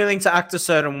someone is willing to act a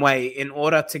certain way in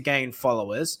order to gain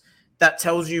followers, that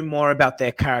tells you more about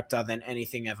their character than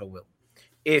anything ever will.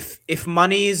 If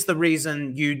money is the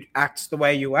reason you act the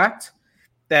way you act,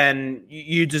 then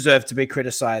you deserve to be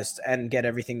criticized and get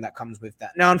everything that comes with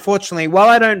that. Now, unfortunately, while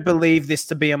I don't believe this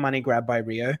to be a money grab by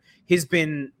Rio, he's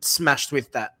been smashed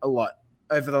with that a lot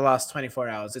over the last 24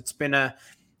 hours. It's been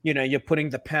you're putting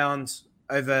the pound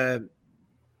over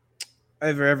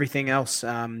everything else,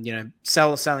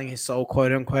 selling his soul,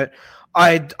 quote unquote.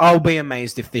 I'll be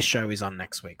amazed if this show is on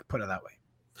next week, put it that way.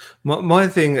 My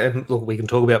thing, and look, we can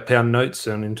talk about pound notes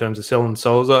and in terms of selling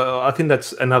souls. I think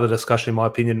that's another discussion, in my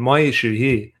opinion. My issue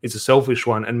here is a selfish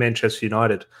one, and Manchester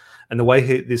United, and the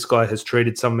way this guy has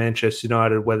treated some Manchester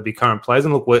United, whether it be current players.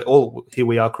 And look,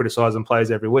 we are criticising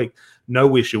players every week.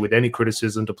 No issue with any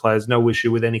criticism to players. No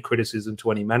issue with any criticism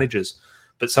to any managers.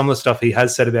 But some of the stuff he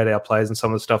has said about our players and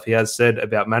some of the stuff he has said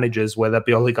about managers, whether that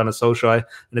be Ole Gunnar Solskjaer,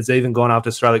 and it's even gone after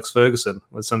Sir Alex Ferguson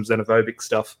with some xenophobic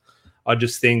stuff. I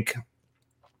just think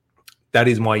that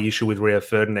is my issue with Rio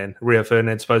Ferdinand. Rio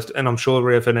Ferdinand's supposed to, and I'm sure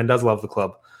Rio Ferdinand does love the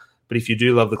club, but if you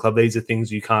do love the club, these are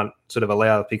things you can't sort of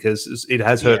allow, because it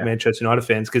has hurt Manchester United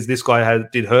fans, because this guy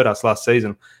did hurt us last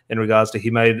season in regards to he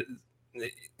made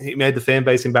the fan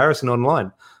base embarrassing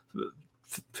online.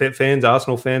 Fans,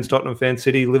 Arsenal fans, Tottenham fans,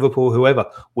 City, Liverpool, whoever,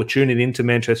 were tuning into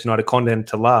Manchester United content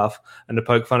to laugh and to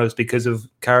poke fun of us because of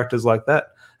characters like that.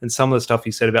 And some of the stuff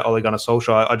he said about Ole Gunnar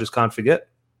Solskjaer, I just can't forget.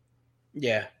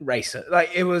 Yeah, racist.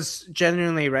 It was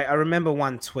genuinely right. I remember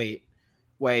one tweet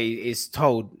where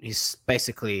he's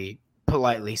basically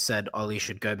politely said Ole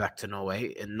should go back to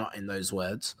Norway, and not in those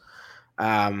words.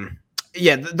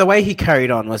 The way he carried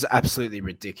on was absolutely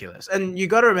ridiculous. And you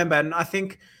got to remember, and I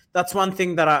think that's one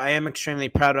thing that I am extremely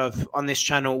proud of on this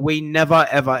channel. We never,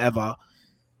 ever, ever,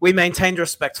 we maintained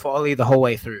respect for Ole the whole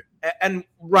way through. And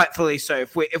rightfully so.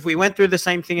 If we went through the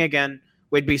same thing again,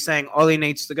 we'd be saying Ole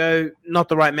needs to go, not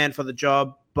the right man for the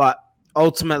job. But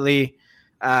ultimately,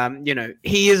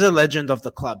 he is a legend of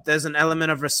the club. There's an element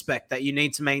of respect that you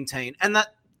need to maintain. And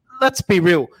that, let's be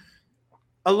real,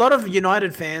 a lot of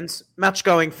United fans,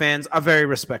 match-going fans, are very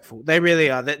respectful. They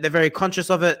really are. They're very conscious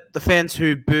of it. The fans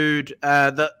who booed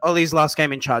Ole's last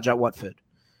game in charge at Watford.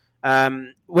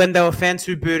 When there were fans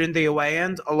who booed in the away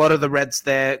end, a lot of the Reds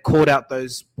there called out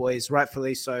those boys,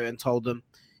 rightfully so, and told them,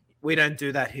 we don't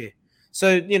do that here.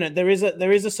 So, there is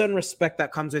a certain respect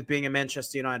that comes with being a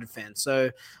Manchester United fan.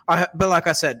 So, but like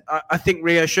I said, I think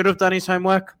Rio should have done his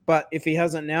homework, but if he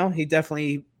hasn't now, he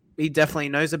definitely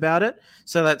knows about it.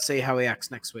 So let's see how he acts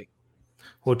next week.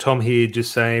 Well, Tom here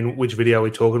just saying, which video are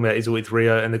we talking about? Is it with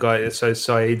Rio and the guy? So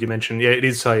Saeed, you mentioned, yeah, it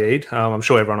is Saeed. I'm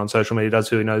sure everyone on social media does,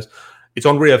 who knows. It's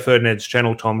on Rio Ferdinand's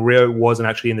channel, Tom. Rio wasn't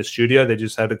actually in the studio. They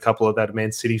just had a couple of that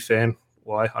Man City fan.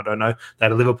 Why? I don't know. They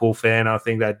had a Liverpool fan. I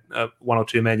think they had one or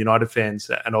two Man United fans,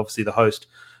 and obviously the host.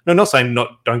 No, not saying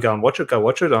don't go and watch it. Go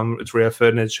watch it. It's Rio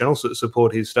Ferdinand's channel, so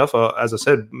support his stuff. As I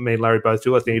said, me and Larry both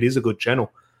do. I think it is a good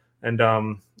channel. And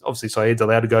obviously Saeed's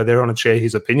allowed to go there on and share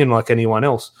his opinion like anyone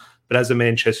else. But as a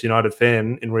Manchester United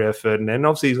fan in Rio Ferdinand,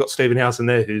 obviously he's got Stephen Howson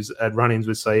there who's had run-ins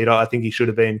with Saeed. I think he should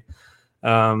have been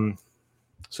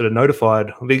sort of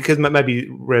notified, because maybe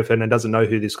Rio Ferdinand doesn't know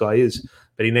who this guy is,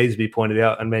 but he needs to be pointed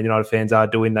out, and Man United fans are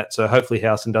doing that. So hopefully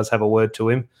Howson does have a word to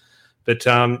him. But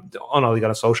on Ole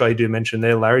Gunnar Solskjaer, you do mention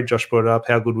there, Larry, Josh brought it up,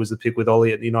 how good was the pick with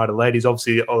Ole at the United Ladies?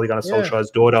 Obviously Ole Gunnar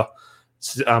Solskjaer's daughter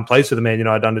plays for the Man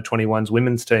United under-21s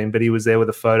women's team, but he was there with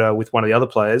a photo with one of the other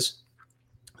players.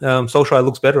 Solskjaer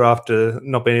looks better after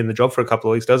not being in the job for a couple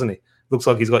of weeks, doesn't he? Looks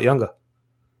like he's got younger.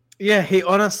 Yeah, he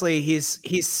honestly, his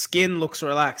skin looks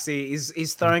relaxed.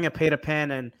 He's throwing a Peter Pan,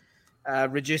 and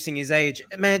reducing his age.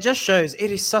 Man, it just shows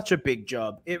it is such a big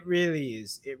job. It really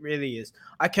is. It really is.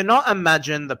 I cannot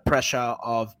imagine the pressure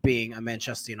of being a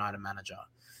Manchester United manager.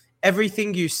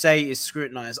 Everything you say is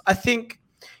scrutinized. I think,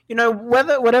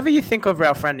 whatever you think of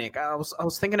Ralf Rangnick, I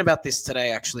was thinking about this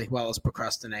today actually while I was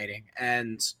procrastinating,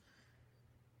 and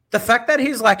the fact that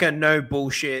he's like a no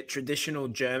bullshit traditional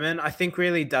German, I think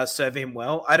really does serve him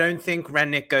well. I don't think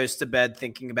Rangnick goes to bed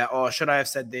thinking about, oh, should I have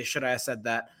said this? Should I have said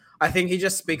that? I think he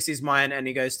just speaks his mind and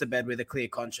he goes to bed with a clear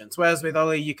conscience. Whereas with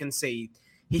Oli, you can see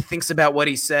he thinks about what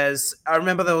he says. I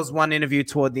remember there was one interview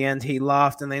toward the end. He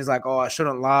laughed and he's like, oh, I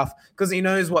shouldn't laugh, because he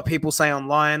knows what people say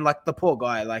online. Like the poor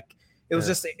guy, like it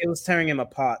was tearing him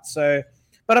apart. So,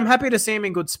 but I'm happy to see him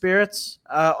in good spirits.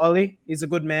 Oli, he's a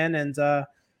good man, and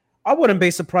I wouldn't be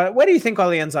surprised. Where do you think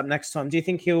Oli ends up next time? Do you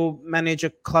think he'll manage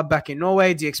a club back in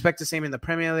Norway? Do you expect to see him in the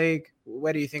Premier League?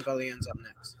 Where do you think Oli ends up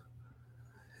next?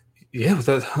 Yeah,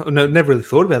 never really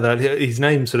thought about that. His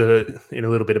name sort of, in a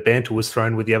little bit of banter, was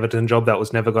thrown with the Everton job. That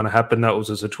was never going to happen. That was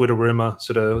as a Twitter rumor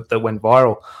sort of that went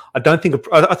viral.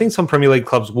 I think some Premier League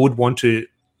clubs would want to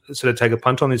sort of take a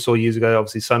punt on this. Saw years ago,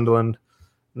 obviously Cardiff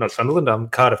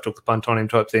took the punt on him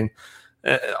type thing.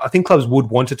 I think clubs would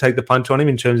want to take the punt on him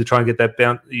in terms of trying to get that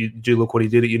bounce. You do look what he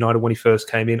did at United when he first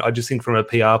came in. I just think from a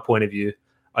PR point of view,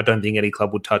 I don't think any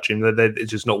club would touch him.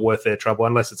 It's just not worth their trouble,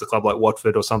 unless it's a club like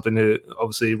Watford or something. Who,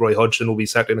 obviously, Roy Hodgson will be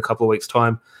sacked in a couple of weeks'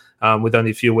 time, with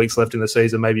only a few weeks left in the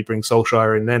season. Maybe bring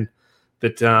Solskjaer in then.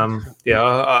 But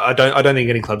I don't think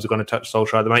any clubs are going to touch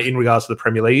Solskjaer. In regards to the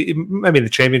Premier League, maybe in the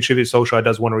Championship, if Solskjaer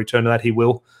does want to return to that, he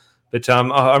will. But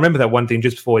I remember that one thing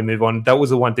just before we move on. That was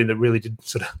the one thing that really did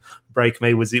sort of break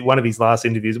me. Was one of his last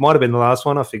interviews? It might have been the last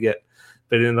one. I forget.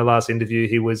 But in the last interview,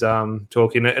 he was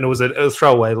talking, and it was a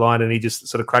throwaway line, and he just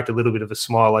sort of cracked a little bit of a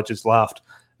smile. I just laughed,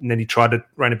 and then he tried to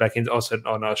rein it back in. I said,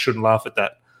 "Oh no, I shouldn't laugh at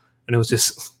that." And it was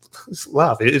just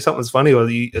laugh. If something's funny or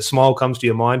a smile comes to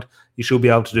your mind, you should be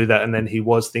able to do that. And then he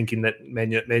was thinking that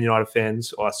Man United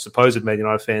fans, or supposed Man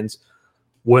United fans,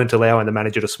 weren't allowing the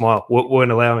manager to smile,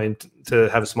 weren't allowing him to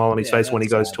have a smile on his face when he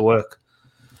goes to work.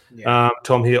 Yeah.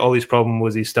 Tom here, Ollie's problem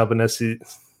was his stubbornness.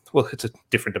 Well, it's a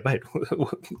different debate.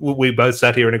 We both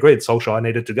sat here and agreed Solskjaer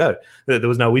needed to go. There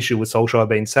was no issue with Solskjaer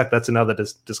being sacked. That's another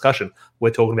discussion.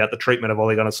 We're talking about the treatment of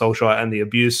Ole Gunnar Solskjaer and the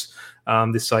abuse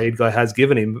this Saeed guy has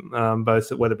given him,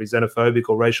 both whether it be xenophobic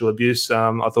or racial abuse.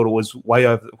 I thought it was way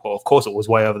over. Well, of course, it was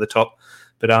way over the top,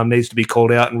 but needs to be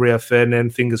called out. And Rio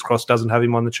Ferdinand, fingers crossed, doesn't have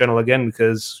him on the channel again,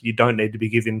 because you don't need to be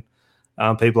giving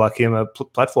people like him a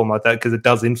platform like that, because it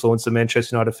does influence the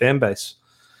Manchester United fan base.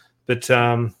 But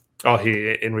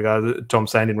here in regards, Tom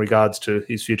saying in regards to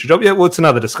his future job, yeah, well, it's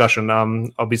another discussion.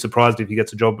 I'll be surprised if he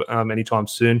gets a job anytime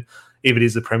soon. If it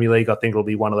is the Premier League, I think it'll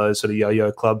be one of those sort of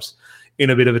yo-yo clubs in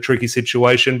a bit of a tricky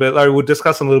situation. But Larry, we'll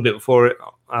discuss a little bit before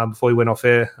we went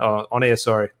on air.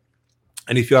 Sorry.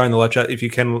 And if you are in the live chat, if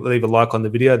you can leave a like on the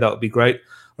video, that would be great.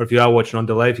 Or if you are watching on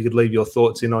delay, if you could leave your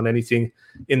thoughts in on anything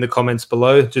in the comments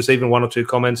below, just even one or two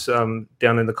comments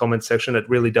down in the comments section, it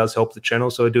really does help the channel.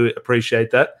 So I do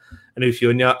appreciate that. And if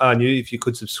you're new, if you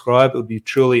could subscribe, it would be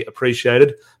truly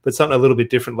appreciated. But something a little bit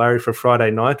different, Larry, for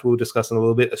Friday night, we'll discuss in a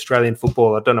little bit Australian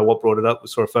football. I don't know what brought it up. We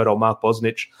saw a photo of Mark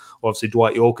Bosnich. Obviously,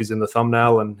 Dwight York is in the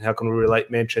thumbnail. And how can we relate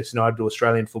Manchester United to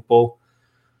Australian football?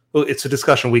 Well, it's a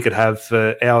discussion we could have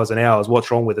for hours and hours. What's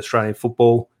wrong with Australian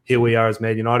football? Here we are as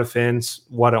Man United fans.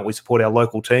 Why don't we support our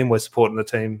local team? We're supporting the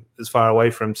team as far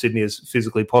away from Sydney as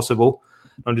physically possible.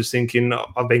 I'm just thinking,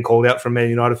 I've been called out from Man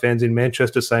United fans in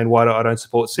Manchester saying why I don't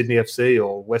support Sydney FC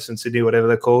or Western Sydney, whatever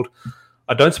they're called.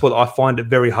 I don't support. I find it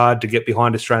very hard to get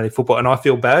behind Australian football, and I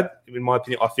feel bad. In my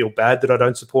opinion, I feel bad that I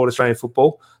don't support Australian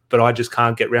football, but I just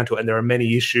can't get around to it. And there are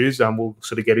many issues. We'll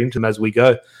sort of get into them as we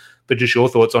go. But just your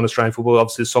thoughts on Australian football.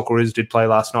 Obviously, the Socceroos did play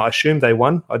last night. I assume they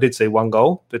won. I did see one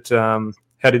goal, but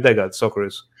how did they go, the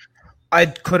Socceroos? I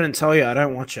couldn't tell you. I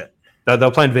don't watch it. They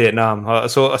were playing Vietnam. I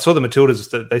saw the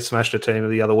Matildas. They smashed a team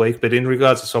the other week. But in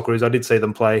regards to Socceroos, I did see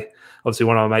them play. Obviously,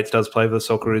 one of my mates does play for the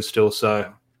Socceroos still,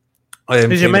 so I am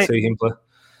keen to see him play.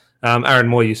 Aaron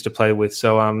Moy used to play with,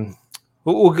 so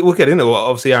we'll get into it.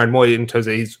 Obviously, Aaron Moy, in terms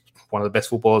of he's one of the best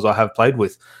footballers I have played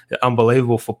with.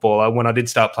 Unbelievable footballer. When I did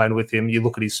start playing with him, you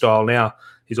look at his style now,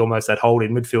 he's almost that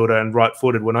holding midfielder and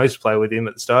right-footed. When I used to play with him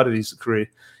at the start of his career,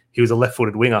 he was a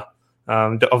left-footed winger.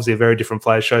 Obviously a very different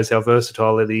player, shows how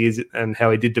versatile he is and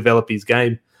how he did develop his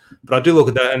game. But I do look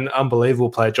at that, an unbelievable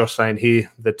player, Josh saying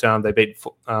here, that they beat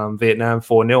Vietnam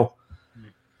 4-0.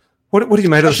 What have you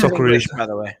made of the Socceroos? By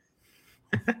the way.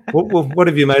 what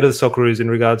have you made of the Socceroos in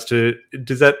regards to,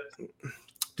 does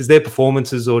their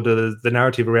performances or the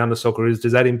narrative around the Socceroos,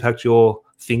 does that impact your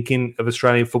thinking of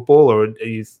Australian football, or are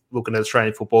you looking at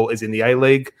Australian football as in the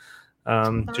A-League?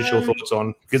 Just your thoughts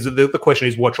on, because the question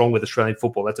is what's wrong with Australian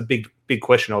football. That's a big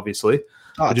question, obviously.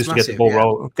 But just massive,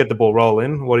 to get the ball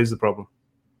rolling. What is the problem?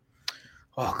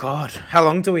 Oh God, how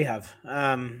long do we have?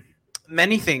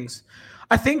 Many things.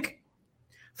 I think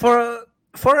for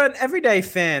an everyday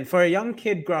fan, for a young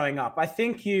kid growing up, I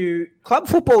think club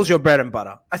football is your bread and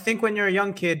butter. I think when you're a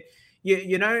young kid,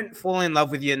 you don't fall in love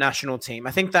with your national team.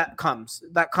 I think that comes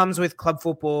with club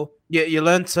football. You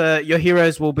learn your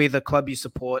heroes will be the club you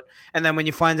support. And then when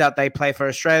you find out they play for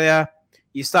Australia,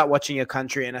 you start watching your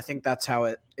country. And I think that's how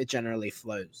it generally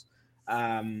flows.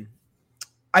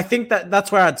 I think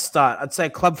that's where I'd start. I'd say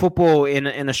club football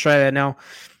in Australia. Now,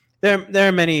 there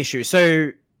are many issues. So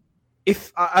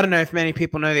if I don't know if many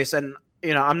people know this, and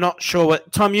I'm not sure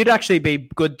what Tom, you'd actually be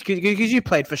good because you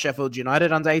played for Sheffield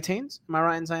United under 18s. Am I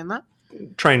right in saying that?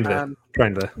 Trained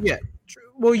there. Yeah.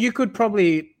 Well, you could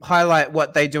probably highlight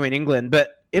what they do in England, but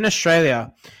in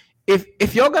Australia,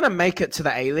 if you're going to make it to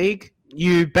the A-League,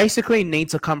 you basically need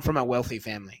to come from a wealthy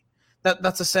family.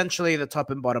 That's essentially the top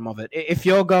and bottom of it. If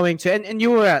you're going to, and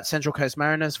you were at Central Coast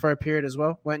Mariners for a period as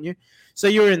well, weren't you? So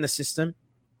you were in the system.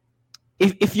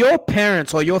 If your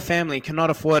parents or your family cannot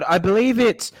afford, I believe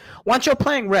it's once you're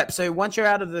playing rep, so once you're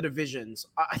out of the divisions,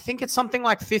 I think it's something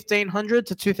like $1,500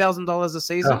 to $2,000 a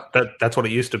season. Oh, that's what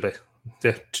it used to be.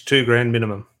 Yeah, $2,000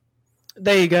 minimum.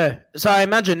 There you go. So I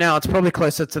imagine now it's probably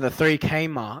closer to the $3,000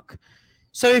 mark.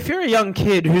 So if you're a young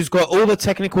kid who's got all the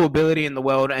technical ability in the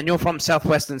world and you're from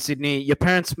southwestern Sydney, your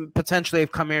parents potentially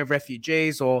have come here as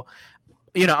refugees or,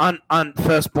 aren't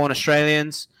firstborn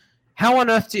Australians. How on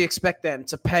earth do you expect them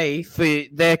to pay for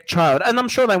their child? And I'm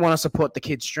sure they want to support the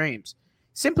kids' dreams.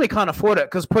 Simply can't afford it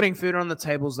because putting food on the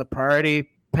table is the priority.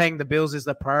 Paying the bills is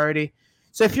the priority.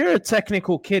 So if you're a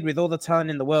technical kid with all the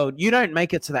talent in the world, you don't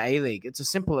make it to the A-League. It's as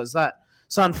simple as that.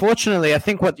 So unfortunately, I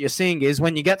think what you're seeing is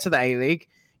when you get to the A-League,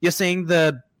 you're seeing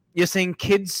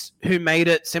kids who made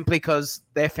it simply because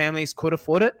their families could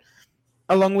afford it,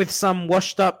 along with some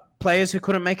washed-up players who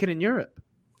couldn't make it in Europe.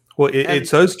 Well, it's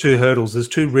those two hurdles. There's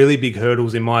two really big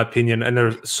hurdles, in my opinion, and there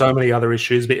are so many other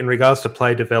issues. But in regards to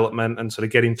play development and sort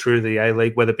of getting through the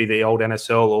A-League, whether it be the old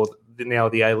NSL or now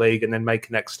the A-League, and then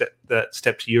making that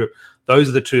step to Europe, those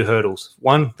are the two hurdles.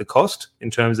 One, the cost in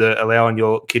terms of allowing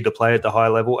your kid to play at the high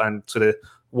level, and sort of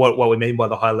what we mean by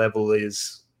the high level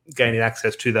is gaining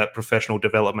access to that professional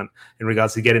development in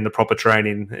regards to getting the proper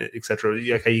training, etc.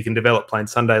 Okay, you can develop playing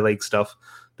Sunday league stuff,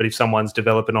 but if someone's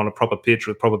developing on a proper pitch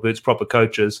with proper boots, proper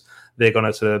coaches, they're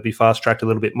going to be fast-tracked a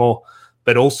little bit more.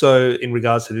 But also in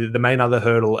regards to the main other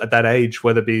hurdle at that age,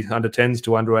 whether it be under 10s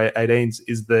to under 18s,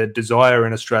 is the desire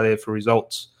in Australia for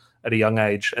results at a young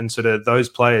age. And sort of those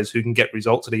players who can get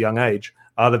results at a young age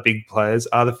are the big players,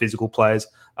 are the physical players,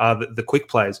 are the quick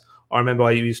players. I remember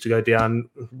I used to go down,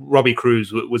 Robbie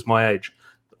Cruz was my age,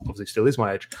 obviously still is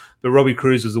my age, but Robbie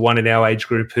Cruz was the one in our age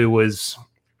group who was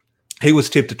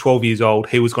tipped at 12 years old.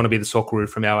 He was going to be the Socceroo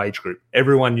from our age group.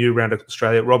 Everyone knew around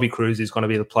Australia, Robbie Cruz is going to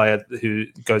be the player who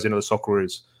goes into the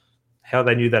Socceroos. How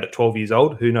they knew that at 12 years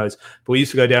old, who knows? But we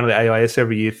used to go down to the AIS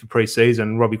every year for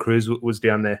pre-season. Robbie Cruz was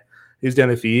down there. He was down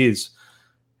there for years.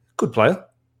 Good player.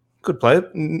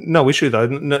 No issue, though.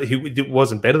 No, he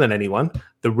wasn't better than anyone.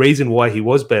 The reason why he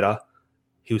was better,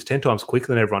 he was 10 times quicker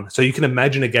than everyone. So you can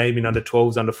imagine a game in under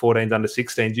 12s, under 14s, under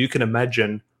 16s. You can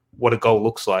imagine what a goal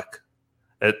looks like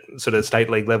at sort of state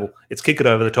league level. It's kick it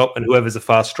over the top, and whoever's a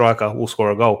fast striker will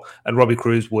score a goal. And Robbie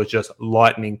Cruz was just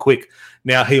lightning quick.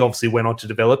 Now, he obviously went on to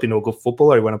develop into a good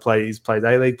footballer. He went to play, he's played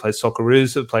A-League, played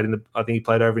Socceroos, I think he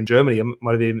played over in Germany. He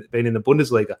might have been in the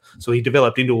Bundesliga. So he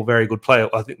developed into a very good player.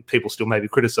 I think people still maybe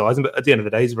criticise him, but at the end of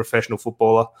the day, he's a professional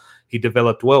footballer. He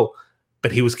developed well,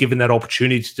 but he was given that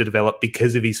opportunity to develop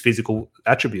because of his physical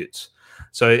attributes.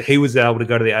 So he was able to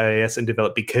go to the AIS and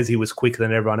develop because he was quicker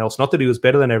than everyone else. Not that he was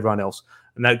better than everyone else.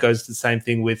 And that goes to the same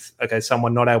thing with, okay,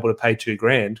 someone not able to pay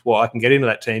 $2,000. Well, I can get into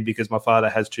that team because my father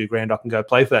has $2,000. I can go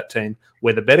play for that team.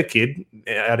 Where the better kid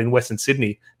out in Western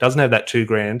Sydney doesn't have that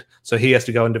 $2,000. So he has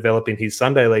to go and develop in his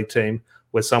Sunday league team,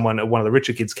 where one of the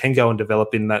richer kids can go and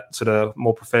develop in that sort of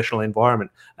more professional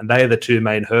environment. And they are the two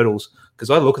main hurdles. Because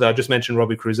I look at that, I just mentioned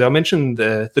Robbie Cruz. I mentioned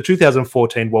the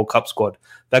 2014 World Cup squad.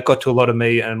 That got to a lot of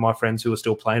me and my friends who were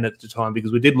still playing at the time,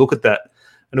 because we did look at that.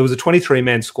 And it was a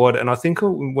 23-man squad. And I think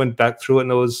we went back through it,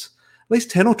 and there was at least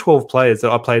 10 or 12 players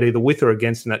that I played either with or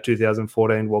against in that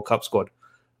 2014 World Cup squad.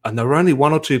 And there were only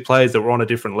one or two players that were on a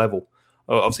different level.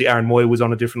 Obviously, Aaron Moy was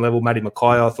on a different level. Matty Mackay,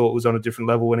 I thought, was on a different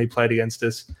level when he played against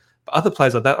us. But other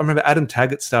players like that, I remember Adam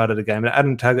Taggart started a game, and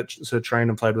Adam Taggart sort of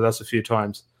trained and played with us a few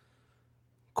times.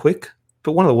 Quick,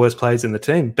 but one of the worst players in the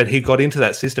team. But he got into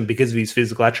that system because of his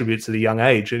physical attributes at a young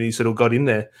age, and he sort of got in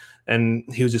there, and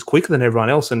he was just quicker than everyone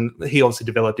else, and he obviously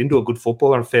developed into a good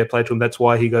footballer, and fair play to him. That's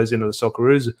why he goes into the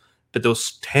Socceroos. But there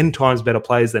was 10 times better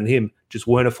players than him, just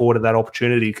weren't afforded that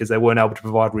opportunity because they weren't able to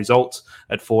provide results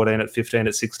at 14, at 15,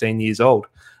 at 16 years old.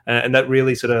 And that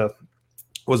really sort of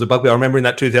was a bugbear. I remember in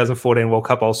that 2014 World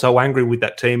Cup, I was so angry with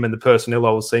that team and the personnel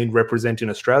I was seeing representing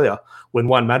Australia. When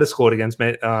Juan Mata scored against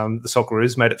the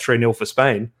Socceroos, made it 3-0 for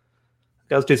Spain.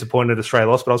 I was disappointed Australia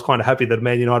lost, but I was kind of happy that a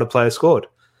Man United player scored.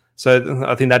 So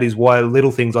I think that is why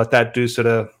little things like that do sort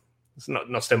of, it's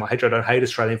not stem my hatred, I don't hate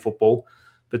Australian football,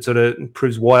 but sort of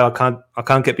proves why I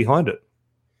can't get behind it.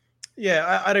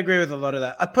 Yeah, I'd agree with a lot of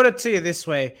that. I'd put it to you this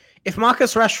way. If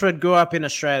Marcus Rashford grew up in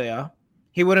Australia,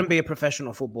 he wouldn't be a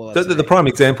professional footballer. The prime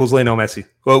example is Lionel Messi.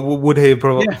 Well, would he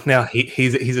probably? Yeah. Now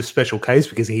he's a special case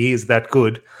because he is that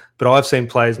good. But I've seen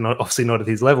players, obviously not at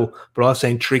his level, but I've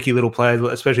seen tricky little players,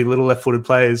 especially little left-footed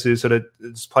players who sort of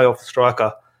just play off the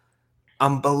striker.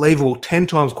 Unbelievable, 10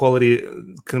 times quality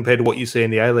compared to what you see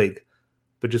in the A-League,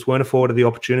 but just weren't afforded the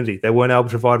opportunity. They weren't able to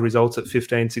provide results at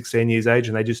 15, 16 years age,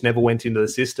 and they just never went into the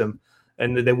system.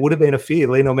 And there would have been a fear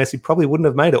Lionel Messi probably wouldn't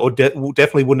have made it, or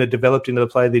definitely wouldn't have developed into the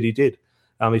player that he did.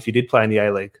 If he did play in the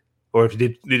A-League, or if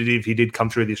he did come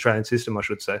through the Australian system, I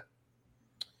should say.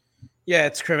 Yeah,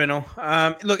 it's criminal.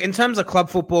 Look, in terms of club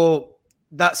football,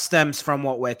 that stems from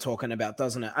what we're talking about,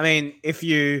 doesn't it? I mean, if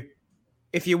you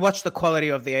watch the quality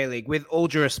of the A-League, with all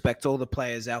due respect, all the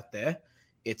players out there,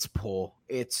 it's poor.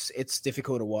 It's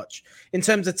difficult to watch. In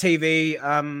terms of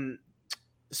TV,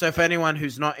 so for anyone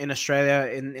who's not in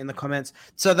Australia, in the comments,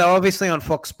 so they're obviously on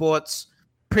Fox Sports,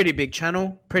 pretty big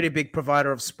channel, pretty big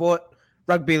provider of sport.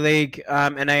 Rugby League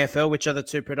and AFL, which are the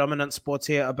two predominant sports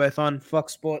here, are both on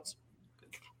Fox Sports.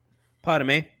 Pardon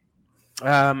me.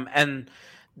 And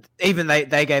even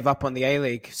they gave up on the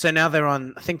A-League. So now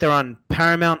I think they're on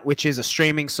Paramount, which is a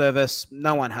streaming service.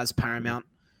 No one has Paramount.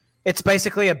 It's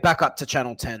basically a backup to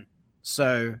Channel 10,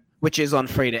 which is on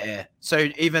free-to-air. So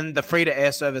even the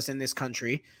free-to-air service in this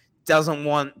country doesn't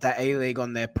want the A-League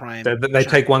on their prime. They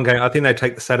take one game. I think they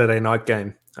take the Saturday night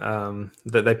game.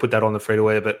 That they put that on the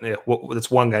free-to-air, but yeah,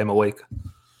 it's one game a week.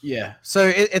 Yeah, so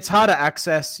it's hard to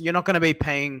access. You're not going to be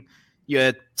paying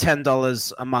your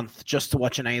 $10 a month just to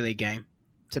watch an A-League game.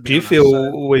 Do you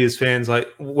feel we as fans, like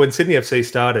when Sydney FC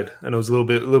started, and it was a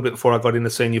little bit before I got into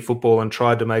senior football and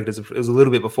tried to make it, it was a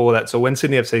little bit before that. So when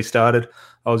Sydney FC started,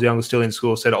 I was young, still in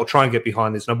school, said I'll try and get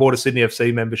behind this, and I bought a Sydney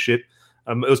FC membership.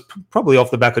 It was probably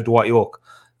off the back of Dwight York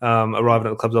arriving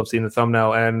at the club's obviously in the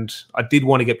thumbnail, and I did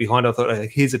want to get behind it. I thought,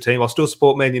 here's a team. I'll still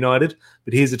support Man United,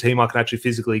 but here's a team I can actually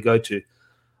physically go to.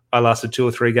 I lasted 2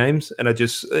 or 3 games, and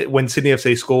when Sydney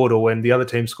FC scored or when the other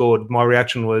team scored, my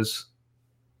reaction was,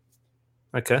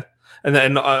 okay. And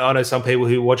then I know some people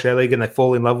who watch our league and they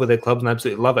fall in love with their clubs and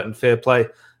absolutely love it, and fair play.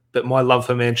 But my love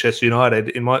for Manchester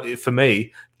United, for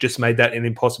me, just made that an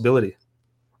impossibility.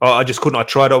 I just couldn't. I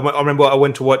tried. I remember I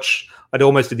went to watch. I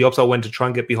almost did the opposite. I went to try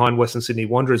and get behind Western Sydney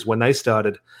Wanderers when they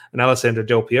started, and Alessandro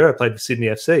Del Piero played for Sydney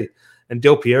FC. And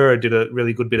Del Piero did a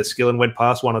really good bit of skill and went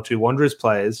past 1 or 2 Wanderers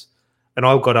players. And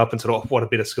I got up and said, oh, what a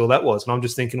bit of skill that was. And I'm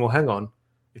just thinking, well, hang on.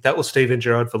 If that was Steven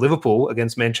Gerrard for Liverpool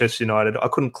against Manchester United, I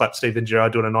couldn't clap Steven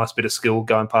Gerrard doing a nice bit of skill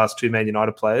going past 2 Man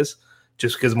United players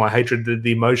just because of my hatred,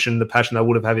 the emotion, the passion I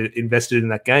would have invested in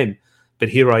that game. But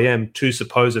here I am, 2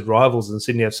 supposed rivals in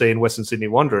Sydney FC and Western Sydney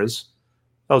Wanderers.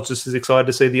 I was just as excited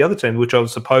to see the other team, which I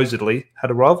supposedly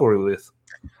had a rivalry with.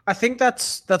 I think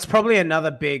that's probably another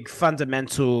big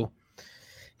fundamental.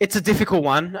 It's a difficult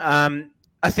one.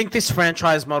 I think this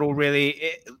franchise model really,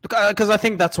 because I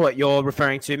think that's what you're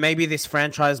referring to. Maybe this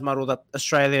franchise model that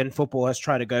Australian football has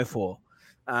tried to go for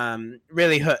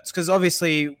really hurts. Because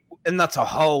obviously, and that's a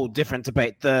whole different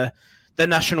debate. The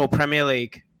National Premier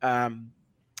League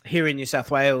here in New South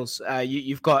Wales,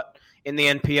 you've got. In the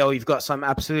NPL, you've got some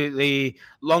absolutely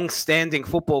long-standing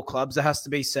football clubs, it has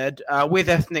to be said, with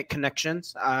ethnic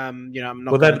connections. I'm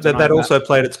not. Well, that also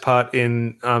played its part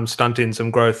in stunting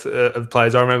some growth of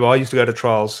players. I remember I used to go to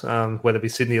trials, whether it be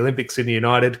Sydney Olympic, Sydney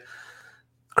United.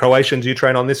 Croatians, you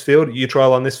train on this field. You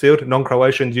trial on this field.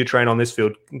 Non-Croatians, you train on this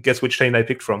field. Guess which team they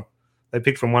picked from? They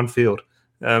picked from one field.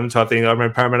 Type thing. I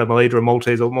remember Parramatta, Melita, and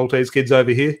Maltese kids over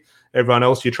here. Everyone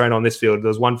else, you train on this field.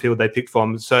 There's one field they pick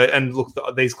from. So, and look,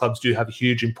 these clubs do have a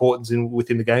huge importance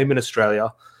within the game in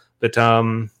Australia. But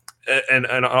and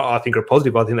I think are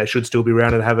positive. I think they should still be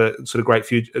around and have a sort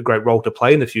of a great role to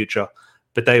play in the future.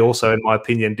 But they also, in my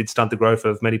opinion, did stunt the growth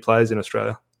of many players in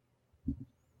Australia.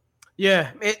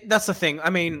 Yeah, that's the thing. I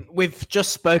mean, we've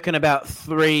just spoken about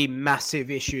 3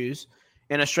 massive issues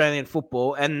in Australian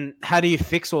football, and how do you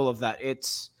fix all of that?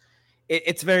 It's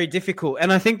it's very difficult.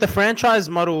 And I think the franchise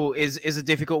model is a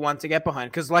difficult one to get behind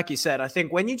because, like you said, I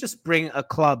think when you just bring a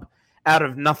club out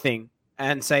of nothing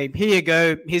and say, here you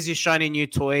go, here's your shiny new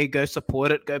toy, go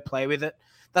support it, go play with it,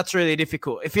 that's really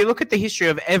difficult. If you look at the history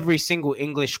of every single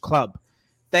English club,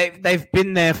 they've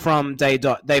been there from day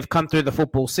dot. They've come through the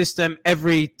football system.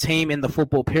 Every team in the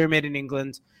football pyramid in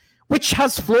England, which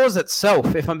has flaws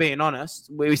itself, if I'm being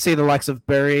honest. We see the likes of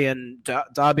Bury and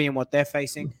Derby and what they're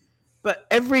facing. But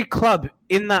every club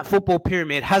in that football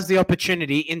pyramid has the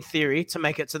opportunity, in theory, to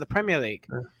make it to the Premier League.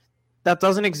 Yeah. That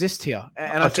doesn't exist here.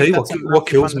 And I'll tell you what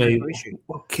kills me.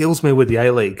 What kills me with the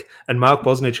A-League, and Mark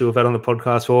Bosnich, who we've had on the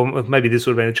podcast, or maybe this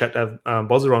would have been a chat to have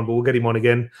Bozza on, but we'll get him on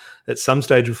again at some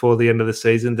stage before the end of the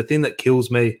season. The thing that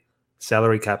kills me,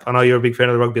 salary cap. I know you're a big fan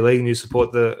of the rugby league and you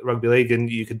support the rugby league,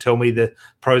 and you can tell me the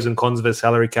pros and cons of a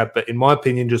salary cap. But in my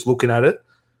opinion, just looking at it,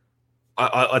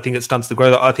 I think it stunts the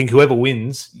growth. I think whoever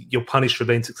wins, you're punished for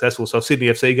being successful. So if Sydney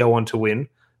FC go on to win,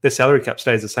 their salary cap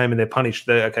stays the same and they're punished.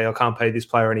 Okay, I can't pay this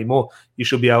player anymore. You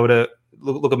should be able to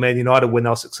look at Man United when they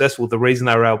were successful. The reason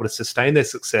they were able to sustain their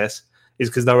success is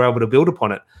because they were able to build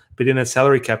upon it. But in a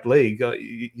salary cap league,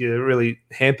 you're really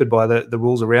hampered by the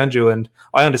rules around you. And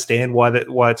I understand why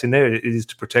it's in there. It is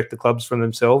to protect the clubs from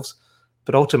themselves.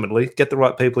 But ultimately, get the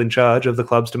right people in charge of the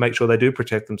clubs to make sure they do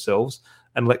protect themselves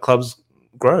and let clubs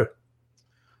grow.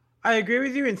 I agree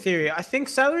with you in theory. I think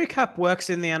salary cap works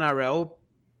in the NRL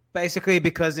basically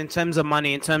because in terms of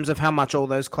money, in terms of how much all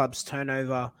those clubs turn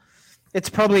over, it's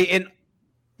probably in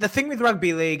the thing with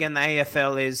rugby league and the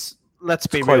AFL is, let's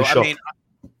be real. I mean,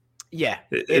 yeah,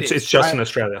 it's just in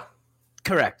Australia.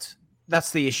 Correct.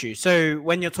 That's the issue. So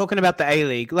when you're talking about the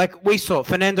A-League, like we saw,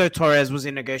 Fernando Torres was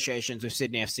in negotiations with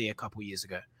Sydney FC a couple years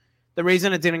ago. The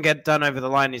reason it didn't get done over the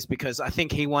line is because I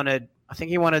think he wanted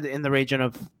in the region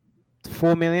of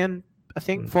 $4 million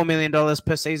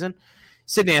per season.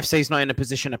 Sydney FC is not in a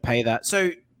position to pay that.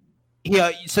 So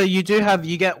yeah, so you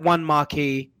get one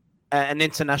marquee, an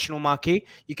international marquee.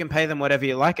 You can pay them whatever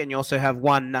you like, and you also have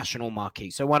one national marquee.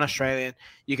 So one Australian,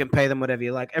 you can pay them whatever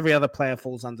you like. Every other player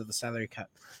falls under the salary cap.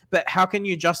 But how can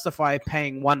you justify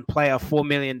paying one player $4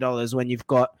 million when you've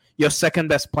got your second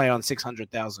best player on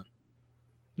 $600,000?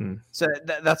 So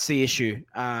that's the issue.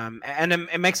 And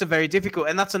it makes it very difficult.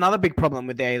 And that's another big problem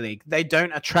with the A-League. They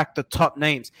don't attract the top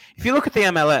names. If you look at the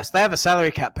MLS, they have a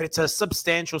salary cap, but it's a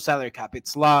substantial salary cap.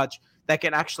 It's large. They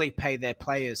can actually pay their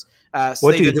players.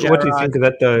 What do you think of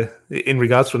that, though, in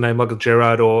regards to a name like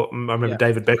Gerrard, or I remember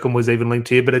David Beckham was even linked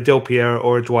here, but a Del Piero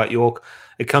or a Dwight York,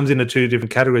 it comes into two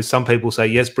different categories. Some people say,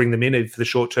 yes, bring them in for the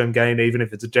short-term gain, even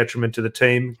if it's a detriment to the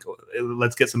team.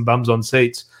 Let's get some bums on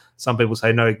seats. Some people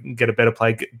say, no, get a better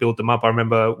play, build them up. I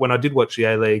remember when I did watch the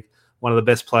A-League, one of the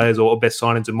best players or best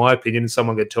signings, in my opinion, and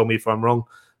someone could tell me if I'm wrong,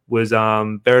 was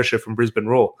Berisha from Brisbane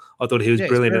Roar. I thought he was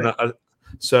brilliant.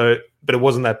 But it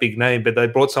wasn't that big name, but they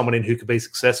brought someone in who could be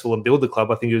successful and build the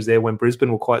club. I think he was there when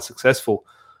Brisbane were quite successful.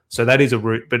 So that is a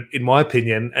route. But in my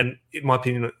opinion,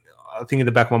 I think in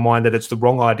the back of my mind that it's the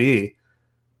wrong idea,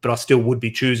 but I still would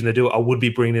be choosing to do it. I would be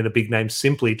bringing in a big name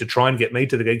simply to try and get me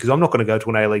to the game, because I'm not going to go to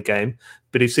an A-League game.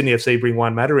 But if Sydney FC bring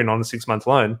Juan Mata in on a 6-month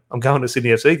loan, I'm going to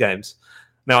Sydney FC games.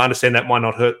 Now, I understand that might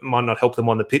not help them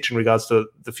on the pitch in regards to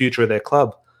the future of their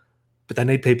club, but they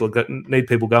need people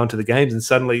going to the games, and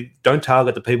suddenly don't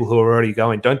target the people who are already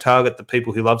going. Don't target the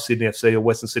people who love Sydney FC or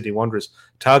Western Sydney Wanderers.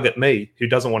 Target me, who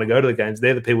doesn't want to go to the games.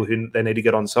 They're the people who they need to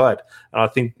get on side. And I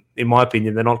think, in my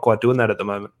opinion, they're not quite doing that at the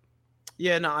moment.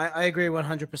 Yeah, no, I agree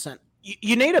 100%.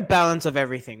 You need a balance of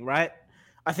everything, right?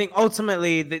 I think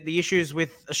ultimately the issues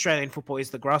with Australian football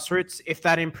is the grassroots. If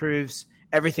that improves,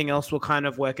 everything else will kind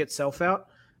of work itself out.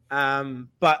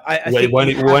 But I think it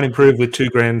won't improve with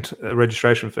 $2,000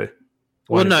 registration fee.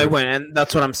 Well, no, it won't, and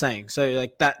that's what I'm saying. So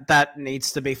like that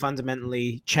needs to be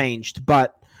fundamentally changed.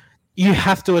 But you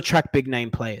have to attract big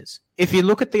name players. If you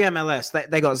look at the MLS,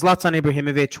 they got Zlatan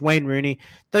Ibrahimovic, Wayne Rooney.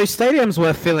 Those stadiums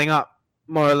were filling up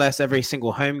more or less every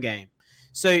single home game.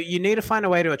 So you need to find a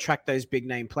way to attract those big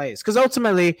name players. Because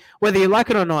ultimately, whether you like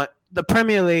it or not, the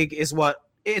Premier League is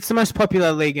it's the most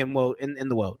popular league in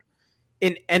the world.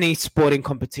 In any sporting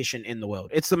competition in the world.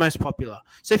 It's the most popular.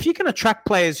 So if you can attract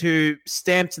players who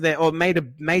stamped or made a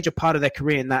major part of their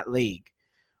career in that league,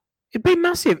 it'd be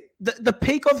massive. The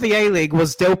peak of the A-League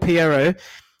was Del Piero.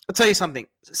 I'll tell you something.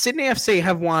 Sydney FC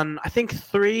have won, I think,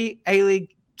 3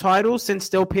 A-League titles since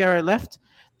Del Piero left.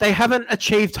 They haven't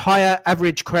achieved higher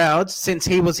average crowds since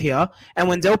he was here. And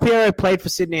when Del Piero played for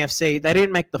Sydney FC, they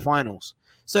didn't make the finals.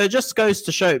 So it just goes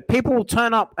to show people will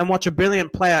turn up and watch a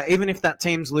brilliant player, even if that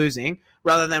team's losing,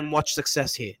 rather than watch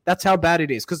success here. That's how bad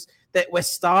it is, because we're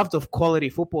starved of quality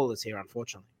footballers here,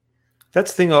 unfortunately.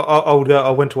 That's the thing.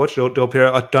 I went to watch Del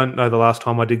Piero. I don't know the last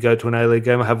time I did go to an A-League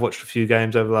game. I have watched a few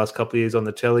games over the last couple of years on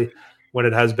the telly. When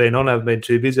it has been on, I've been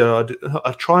too busy.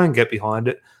 I try and get behind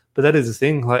it. But that is the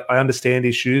thing. Like, I understand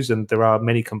issues, and there are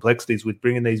many complexities with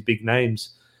bringing these big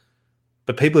names.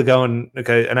 But people are going,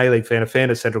 okay, an A-League fan, a fan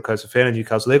of Central Coast, a fan of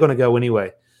Newcastle, they're going to go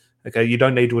anyway. Okay, you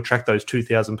don't need to attract those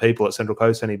 2,000 people at Central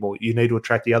Coast anymore. You need to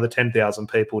attract the other 10,000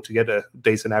 people to get a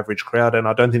decent average crowd, and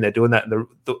I don't think they're doing that. And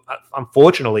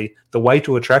unfortunately, the way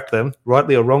to attract them,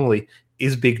 rightly or wrongly,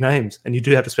 is big names. And you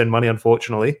do have to spend money,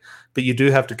 unfortunately, but you do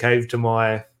have to cave to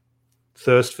my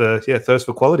thirst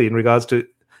for quality in regards to,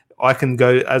 I can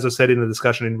go, as I said in the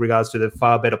discussion, in regards to the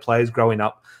far better players growing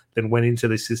up than went into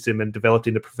this system and developed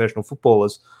into professional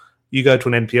footballers. You go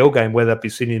to an NPL game, whether that be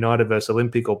Sydney United versus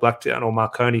Olympic or Blacktown or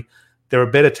Marconi, there are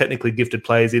better technically gifted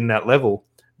players in that level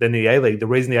than the A-League. The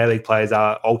reason the A-League players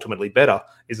are ultimately better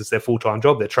is it's their full-time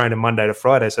job. They're training Monday to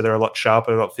Friday, so they're a lot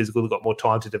sharper, a lot physical, they've got more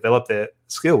time to develop their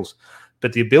skills.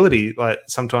 But the ability, like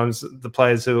sometimes the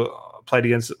players who played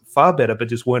against far better but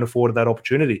just weren't afforded that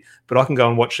opportunity. But I can go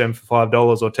and watch them for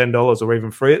 $5 or $10 or even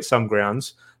free at some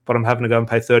grounds, but I'm having to go and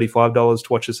pay $35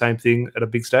 to watch the same thing at a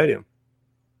big stadium.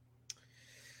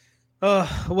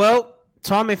 Well,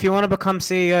 Tom, if you want to become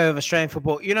CEO of Australian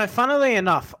football, funnily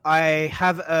enough, I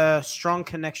have a strong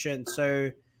connection.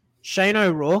 So Shane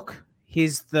O'Rourke,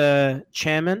 he's the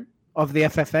chairman of the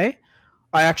FFA.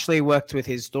 I actually worked with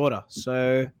his daughter.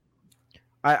 So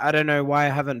I don't know why I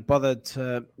haven't bothered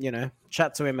to,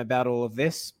 chat to him about all of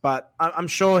this, but I'm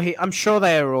sure they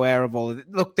are aware of all of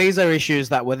it. Look, these are issues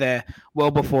that were there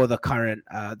well before the current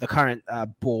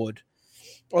board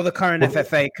or the current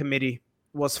FFA committee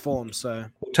was formed. So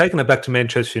taking it back to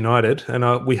Manchester United,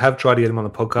 and we have tried to get him on the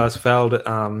podcast, failed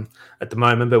at the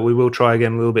moment, but we will try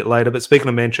again a little bit later. But speaking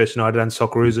of Manchester United and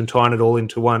Socceroos and tying it all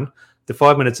into one, the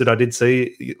 5 minutes that I did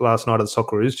see last night of the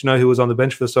Socceroos, do you know who was on the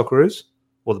bench for the Socceroos?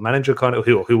 Or the manager,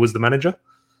 who was the manager?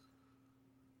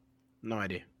 No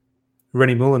idea.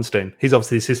 Rennie Mullenstein. He's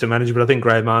obviously the assistant manager, but I think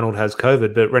Graham Arnold has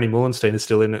COVID, but Rennie Mullenstein is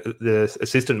still in the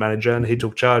assistant manager, and he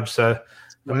took charge. So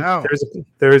wow,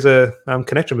 there is a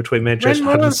connection between Manchester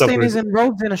United and Socceroos. Rennie Mullenstein is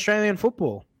involved in Australian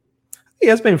football. He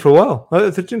has been for a while. I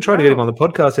didn't try to get him on the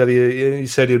podcast the other year. He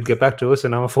said he'd get back to us,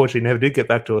 and unfortunately never did get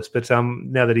back to us. But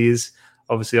now that he is,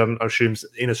 obviously, I assume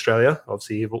in Australia,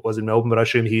 obviously he was in Melbourne, but I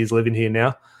assume he is living here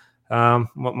now.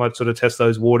 Might sort of test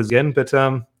those waters again, but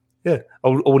I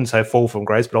wouldn't say a fall from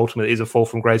grace, but ultimately it is a fall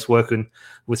from grace working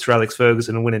with Sir Alex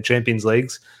Ferguson and winning Champions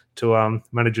Leagues to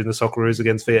managing the Socceroos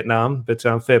against Vietnam. But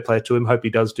fair play to him. Hope he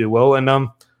does do well. And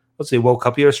let's see, World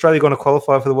Cup year. Australia going to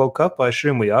qualify for the World Cup? I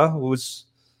assume we are.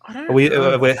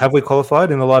 Have we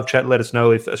qualified? In the live chat, let us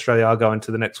know if Australia are going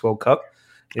to the next World Cup.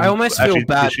 I almost feel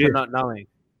bad for not knowing.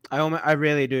 I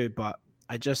really do, but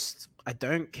I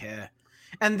don't care.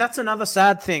 And that's another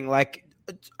sad thing. Like,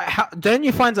 don't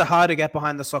you find it hard to get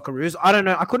behind the Socceroos? I don't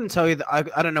know. I couldn't tell you that.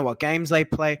 I don't know what games they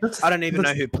play. I don't even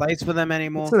know who plays for them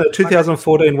anymore. It's the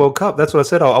 2014 World Cup. That's what I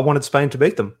said. I wanted Spain to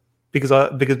beat them because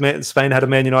Spain had a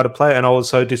Man United player, and I was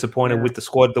so disappointed with the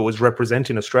squad that was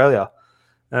representing Australia.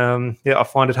 I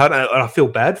find it hard, and I feel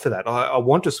bad for that. I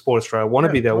want to support Australia. I want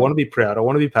to be there. I want to be proud. I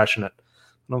want to be passionate.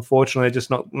 And unfortunately, just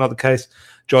not the case.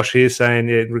 Josh here saying,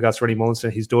 in regards to Rennie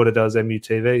Mullenstein, his daughter does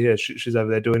MUTV. Yeah, she's over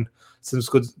there doing some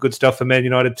good stuff for Man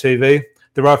United TV.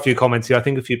 There are a few comments here. I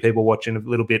think a few people watching a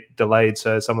little bit delayed,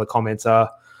 so some of the comments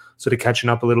are sort of catching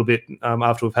up a little bit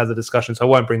after we've had the discussion. So I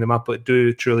won't bring them up, but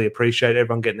do truly appreciate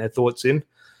everyone getting their thoughts in.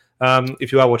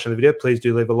 If you are watching the video, please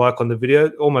do leave a like on the video.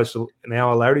 Almost an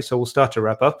hour, Larry, so we'll start to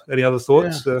wrap up. Any other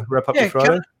thoughts to wrap up the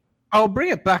Friday? I'll bring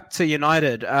it back to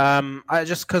United.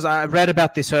 Because I read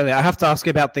about this earlier. I have to ask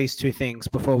about these two things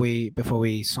before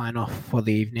we sign off for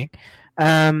the evening.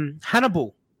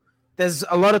 Hannibal. There's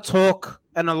a lot of talk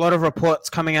and a lot of reports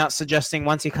coming out suggesting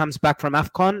once he comes back from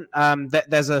AFCON, that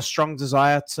there's a strong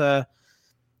desire to,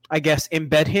 I guess,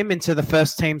 embed him into the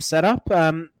first team setup.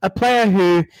 A player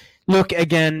who, look,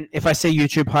 again, if I say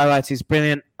YouTube highlights, he's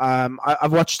brilliant.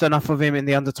 I've watched enough of him in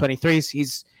the under-23s.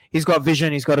 He's got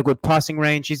vision. He's got a good passing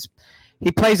range.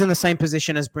 He plays in the same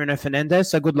position as Bruno Fernandes,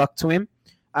 so good luck to him.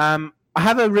 I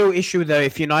have a real issue, though,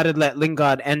 if United let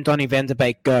Lingard and Donny van de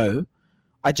Beek go.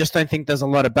 I just don't think there's a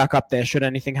lot of backup there should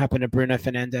anything happen to Bruno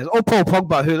Fernandes. Or Paul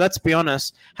Pogba, who, let's be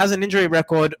honest, has an injury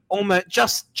record almost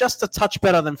just a touch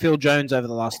better than Phil Jones over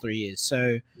the last 3 years.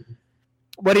 So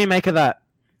what do you make of that?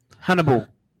 Hannibal,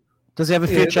 does he have a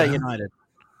future at United?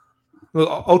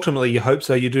 Well, ultimately, you hope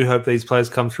so. You do hope these players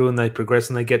come through and they progress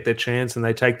and they get their chance and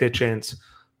they take their chance.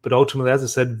 But ultimately, as I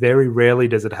said, very rarely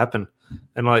does it happen.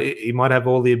 And like he might have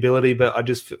all the ability, but I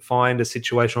just find a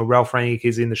situation where Ralph Rangnick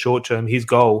is in the short term. His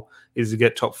goal is to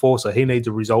get top 4, so he needs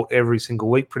a result every single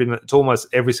week. Pretty much, it's almost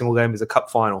every single game is a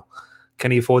cup final.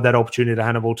 Can he afford that opportunity to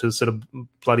Hannibal to sort of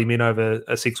blood him in over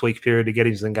a 6-week period to get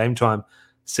him some game time?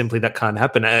 Simply that can't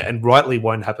happen, and rightly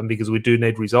won't happen because we do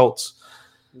need results.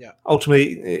 Yeah.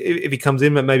 Ultimately, if he comes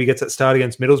in and maybe gets that start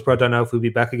against Middlesbrough, I don't know if we'll be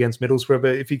back against Middlesbrough,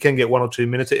 but if he can get 1 or 2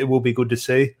 minutes, it will be good to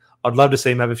see. I'd love to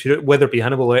see him have a few, whether it be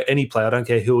Hannibal or any player. I don't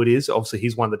care who it is. Obviously,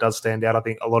 he's one that does stand out. I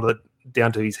think a lot of it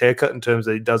down to his haircut in terms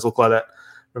of he does look like that.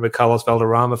 Remember Carlos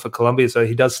Valderrama for Colombia, so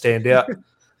he does stand out.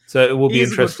 So it will be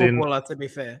interesting. He's a good footballer, to be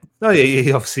fair. Oh, yeah,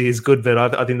 he obviously is good, but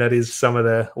I think that is some of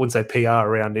the, I wouldn't say PR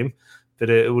around him, but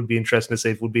it would be interesting to see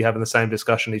if we'd be having the same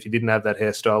discussion if he didn't have that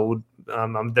hairstyle.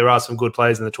 There are some good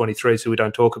players in the 23s who we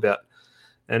don't talk about.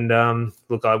 And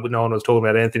look, no one was talking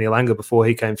about Anthony Elanga before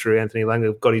he came through. Anthony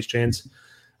Elanga got his chance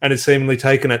and has seemingly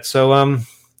taken it. So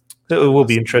it will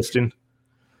be interesting.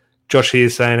 Josh here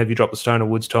is saying, have you dropped the stone of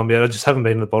Woods, Tom? Yeah, I just haven't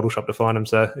been in the bottle shop to find them.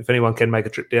 So if anyone can make a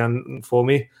trip down for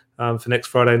me for next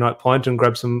Friday night pint and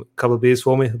grab some couple of beers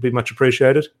for me, it'd be much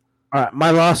appreciated. All right,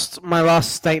 my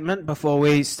last statement before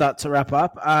we start to wrap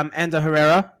up. Ander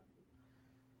Herrera.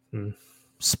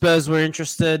 Spurs were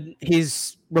interested.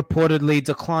 He's reportedly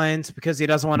declined because he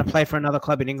doesn't want to play for another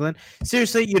club in England.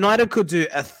 Seriously, United could do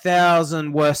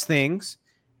 1,000 worse things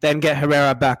than get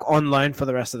Herrera back on loan for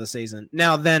the rest of the season.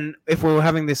 Now, then, if we were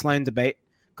having this loan debate,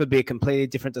 could be a completely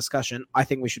different discussion. I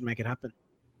think we should make it happen.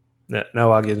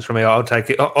 No arguments from me. I'll take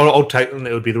it. I'll take it.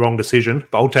 It would be the wrong decision,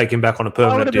 but I'll take him back on a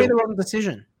permanent deal. Why would it be the wrong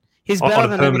decision? He's better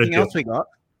than everything else we got.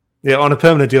 Yeah, on a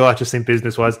permanent deal, I just think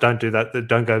business-wise, don't do that.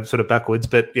 Don't go sort of backwards.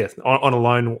 But yes, on a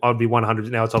loan, I'd be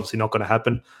 100. Now it's obviously not going to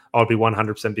happen. I'd be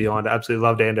 100% behind. I absolutely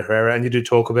loved Ander Herrera, and you do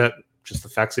talk about just the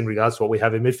facts in regards to what we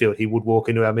have in midfield. He would walk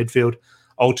into our midfield.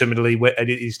 Ultimately, at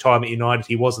his time at United,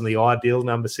 he wasn't the ideal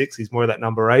number 6. He's more of that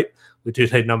number 8. We do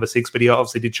need number 6, but he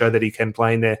obviously did show that he can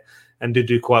play in there and did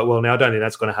do quite well. Now, I don't think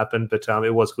that's going to happen, but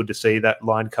it was good to see that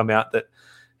line come out that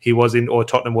he was in, or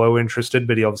Tottenham were interested,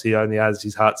 but he obviously only has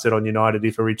his heart set on United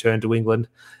if a return to England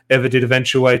ever did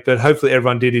eventuate. But hopefully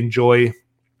everyone did enjoy.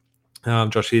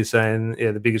 Josh here saying,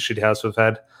 yeah, the biggest shit house we've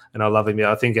had, and I love him.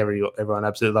 Yeah, I think everyone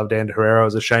absolutely loved Ander Herrera. It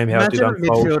was a shame how it did unfold.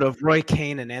 Imagine a midfield of Roy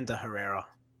Keane and Ander Herrera.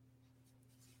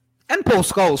 And Paul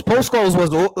Scholes. Paul Scholes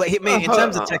was, in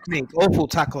terms of technique, awful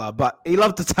tackler, but he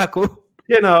loved to tackle.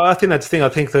 Yeah, no, I think that's the thing. I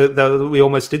think that we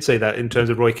almost did see that in terms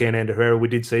of Roy Keane and Ander Herrera. We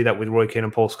did see that with Roy Keane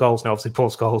and Paul Scholes. Now, obviously, Paul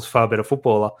Scholes is a far better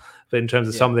footballer, but in terms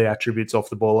of some of the attributes off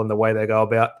the ball and the way they go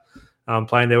about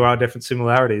playing, there are different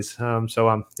similarities. I'll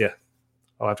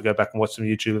have to go back and watch some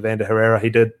YouTube of Ander Herrera. He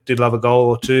did love a goal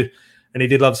or two, and he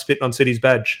did love spitting on City's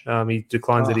badge. He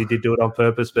declines that he did do it on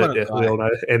purpose, but yeah, we all know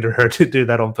Ander Herrera did do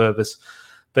that on purpose.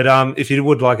 But if you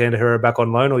would like Ander Herrera back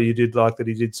on loan, or you did like that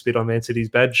he did spit on Man City's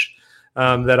badge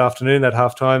that afternoon, that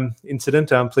halftime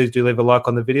incident, please do leave a like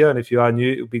on the video. And if you are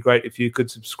new, it would be great if you could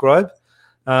subscribe.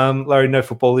 Larry, no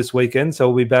football this weekend, so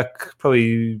we'll be back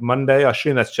probably Monday. I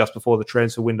assume that's just before the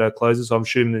transfer window closes. So I'm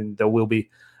assuming there will be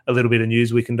a little bit of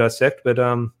news we can dissect. But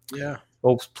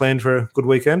all planned for a good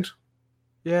weekend.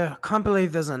 Yeah, I can't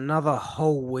believe there's another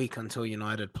whole week until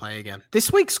United play again.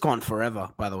 This week's gone forever,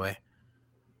 by the way.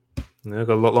 Yeah,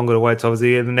 got a lot longer to wait. So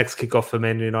obviously, the next kickoff for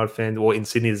Man United fans, or in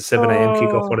Sydney, is a 7 a.m.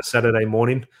 kickoff on a Saturday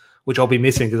morning, which I'll be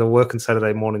missing because I'm working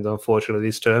Saturday mornings, unfortunately,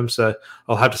 this term. So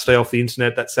I'll have to stay off the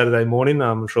internet that Saturday morning.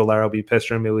 I'm sure Larry will be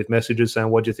pestering me with messages saying,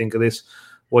 what do you think of this?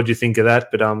 What do you think of that?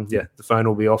 But the phone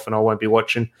will be off and I won't be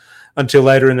watching until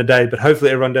later in the day. But hopefully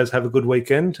everyone does have a good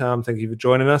weekend. Thank you for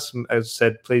joining us. As I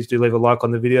said, please do leave a like on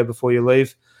the video before you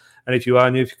leave. And if you are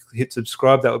new, if you could hit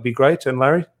subscribe, that would be great. And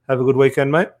Larry, have a good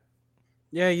weekend, mate.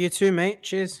 Yeah, you too, mate.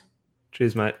 Cheers.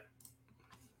 Cheers, mate.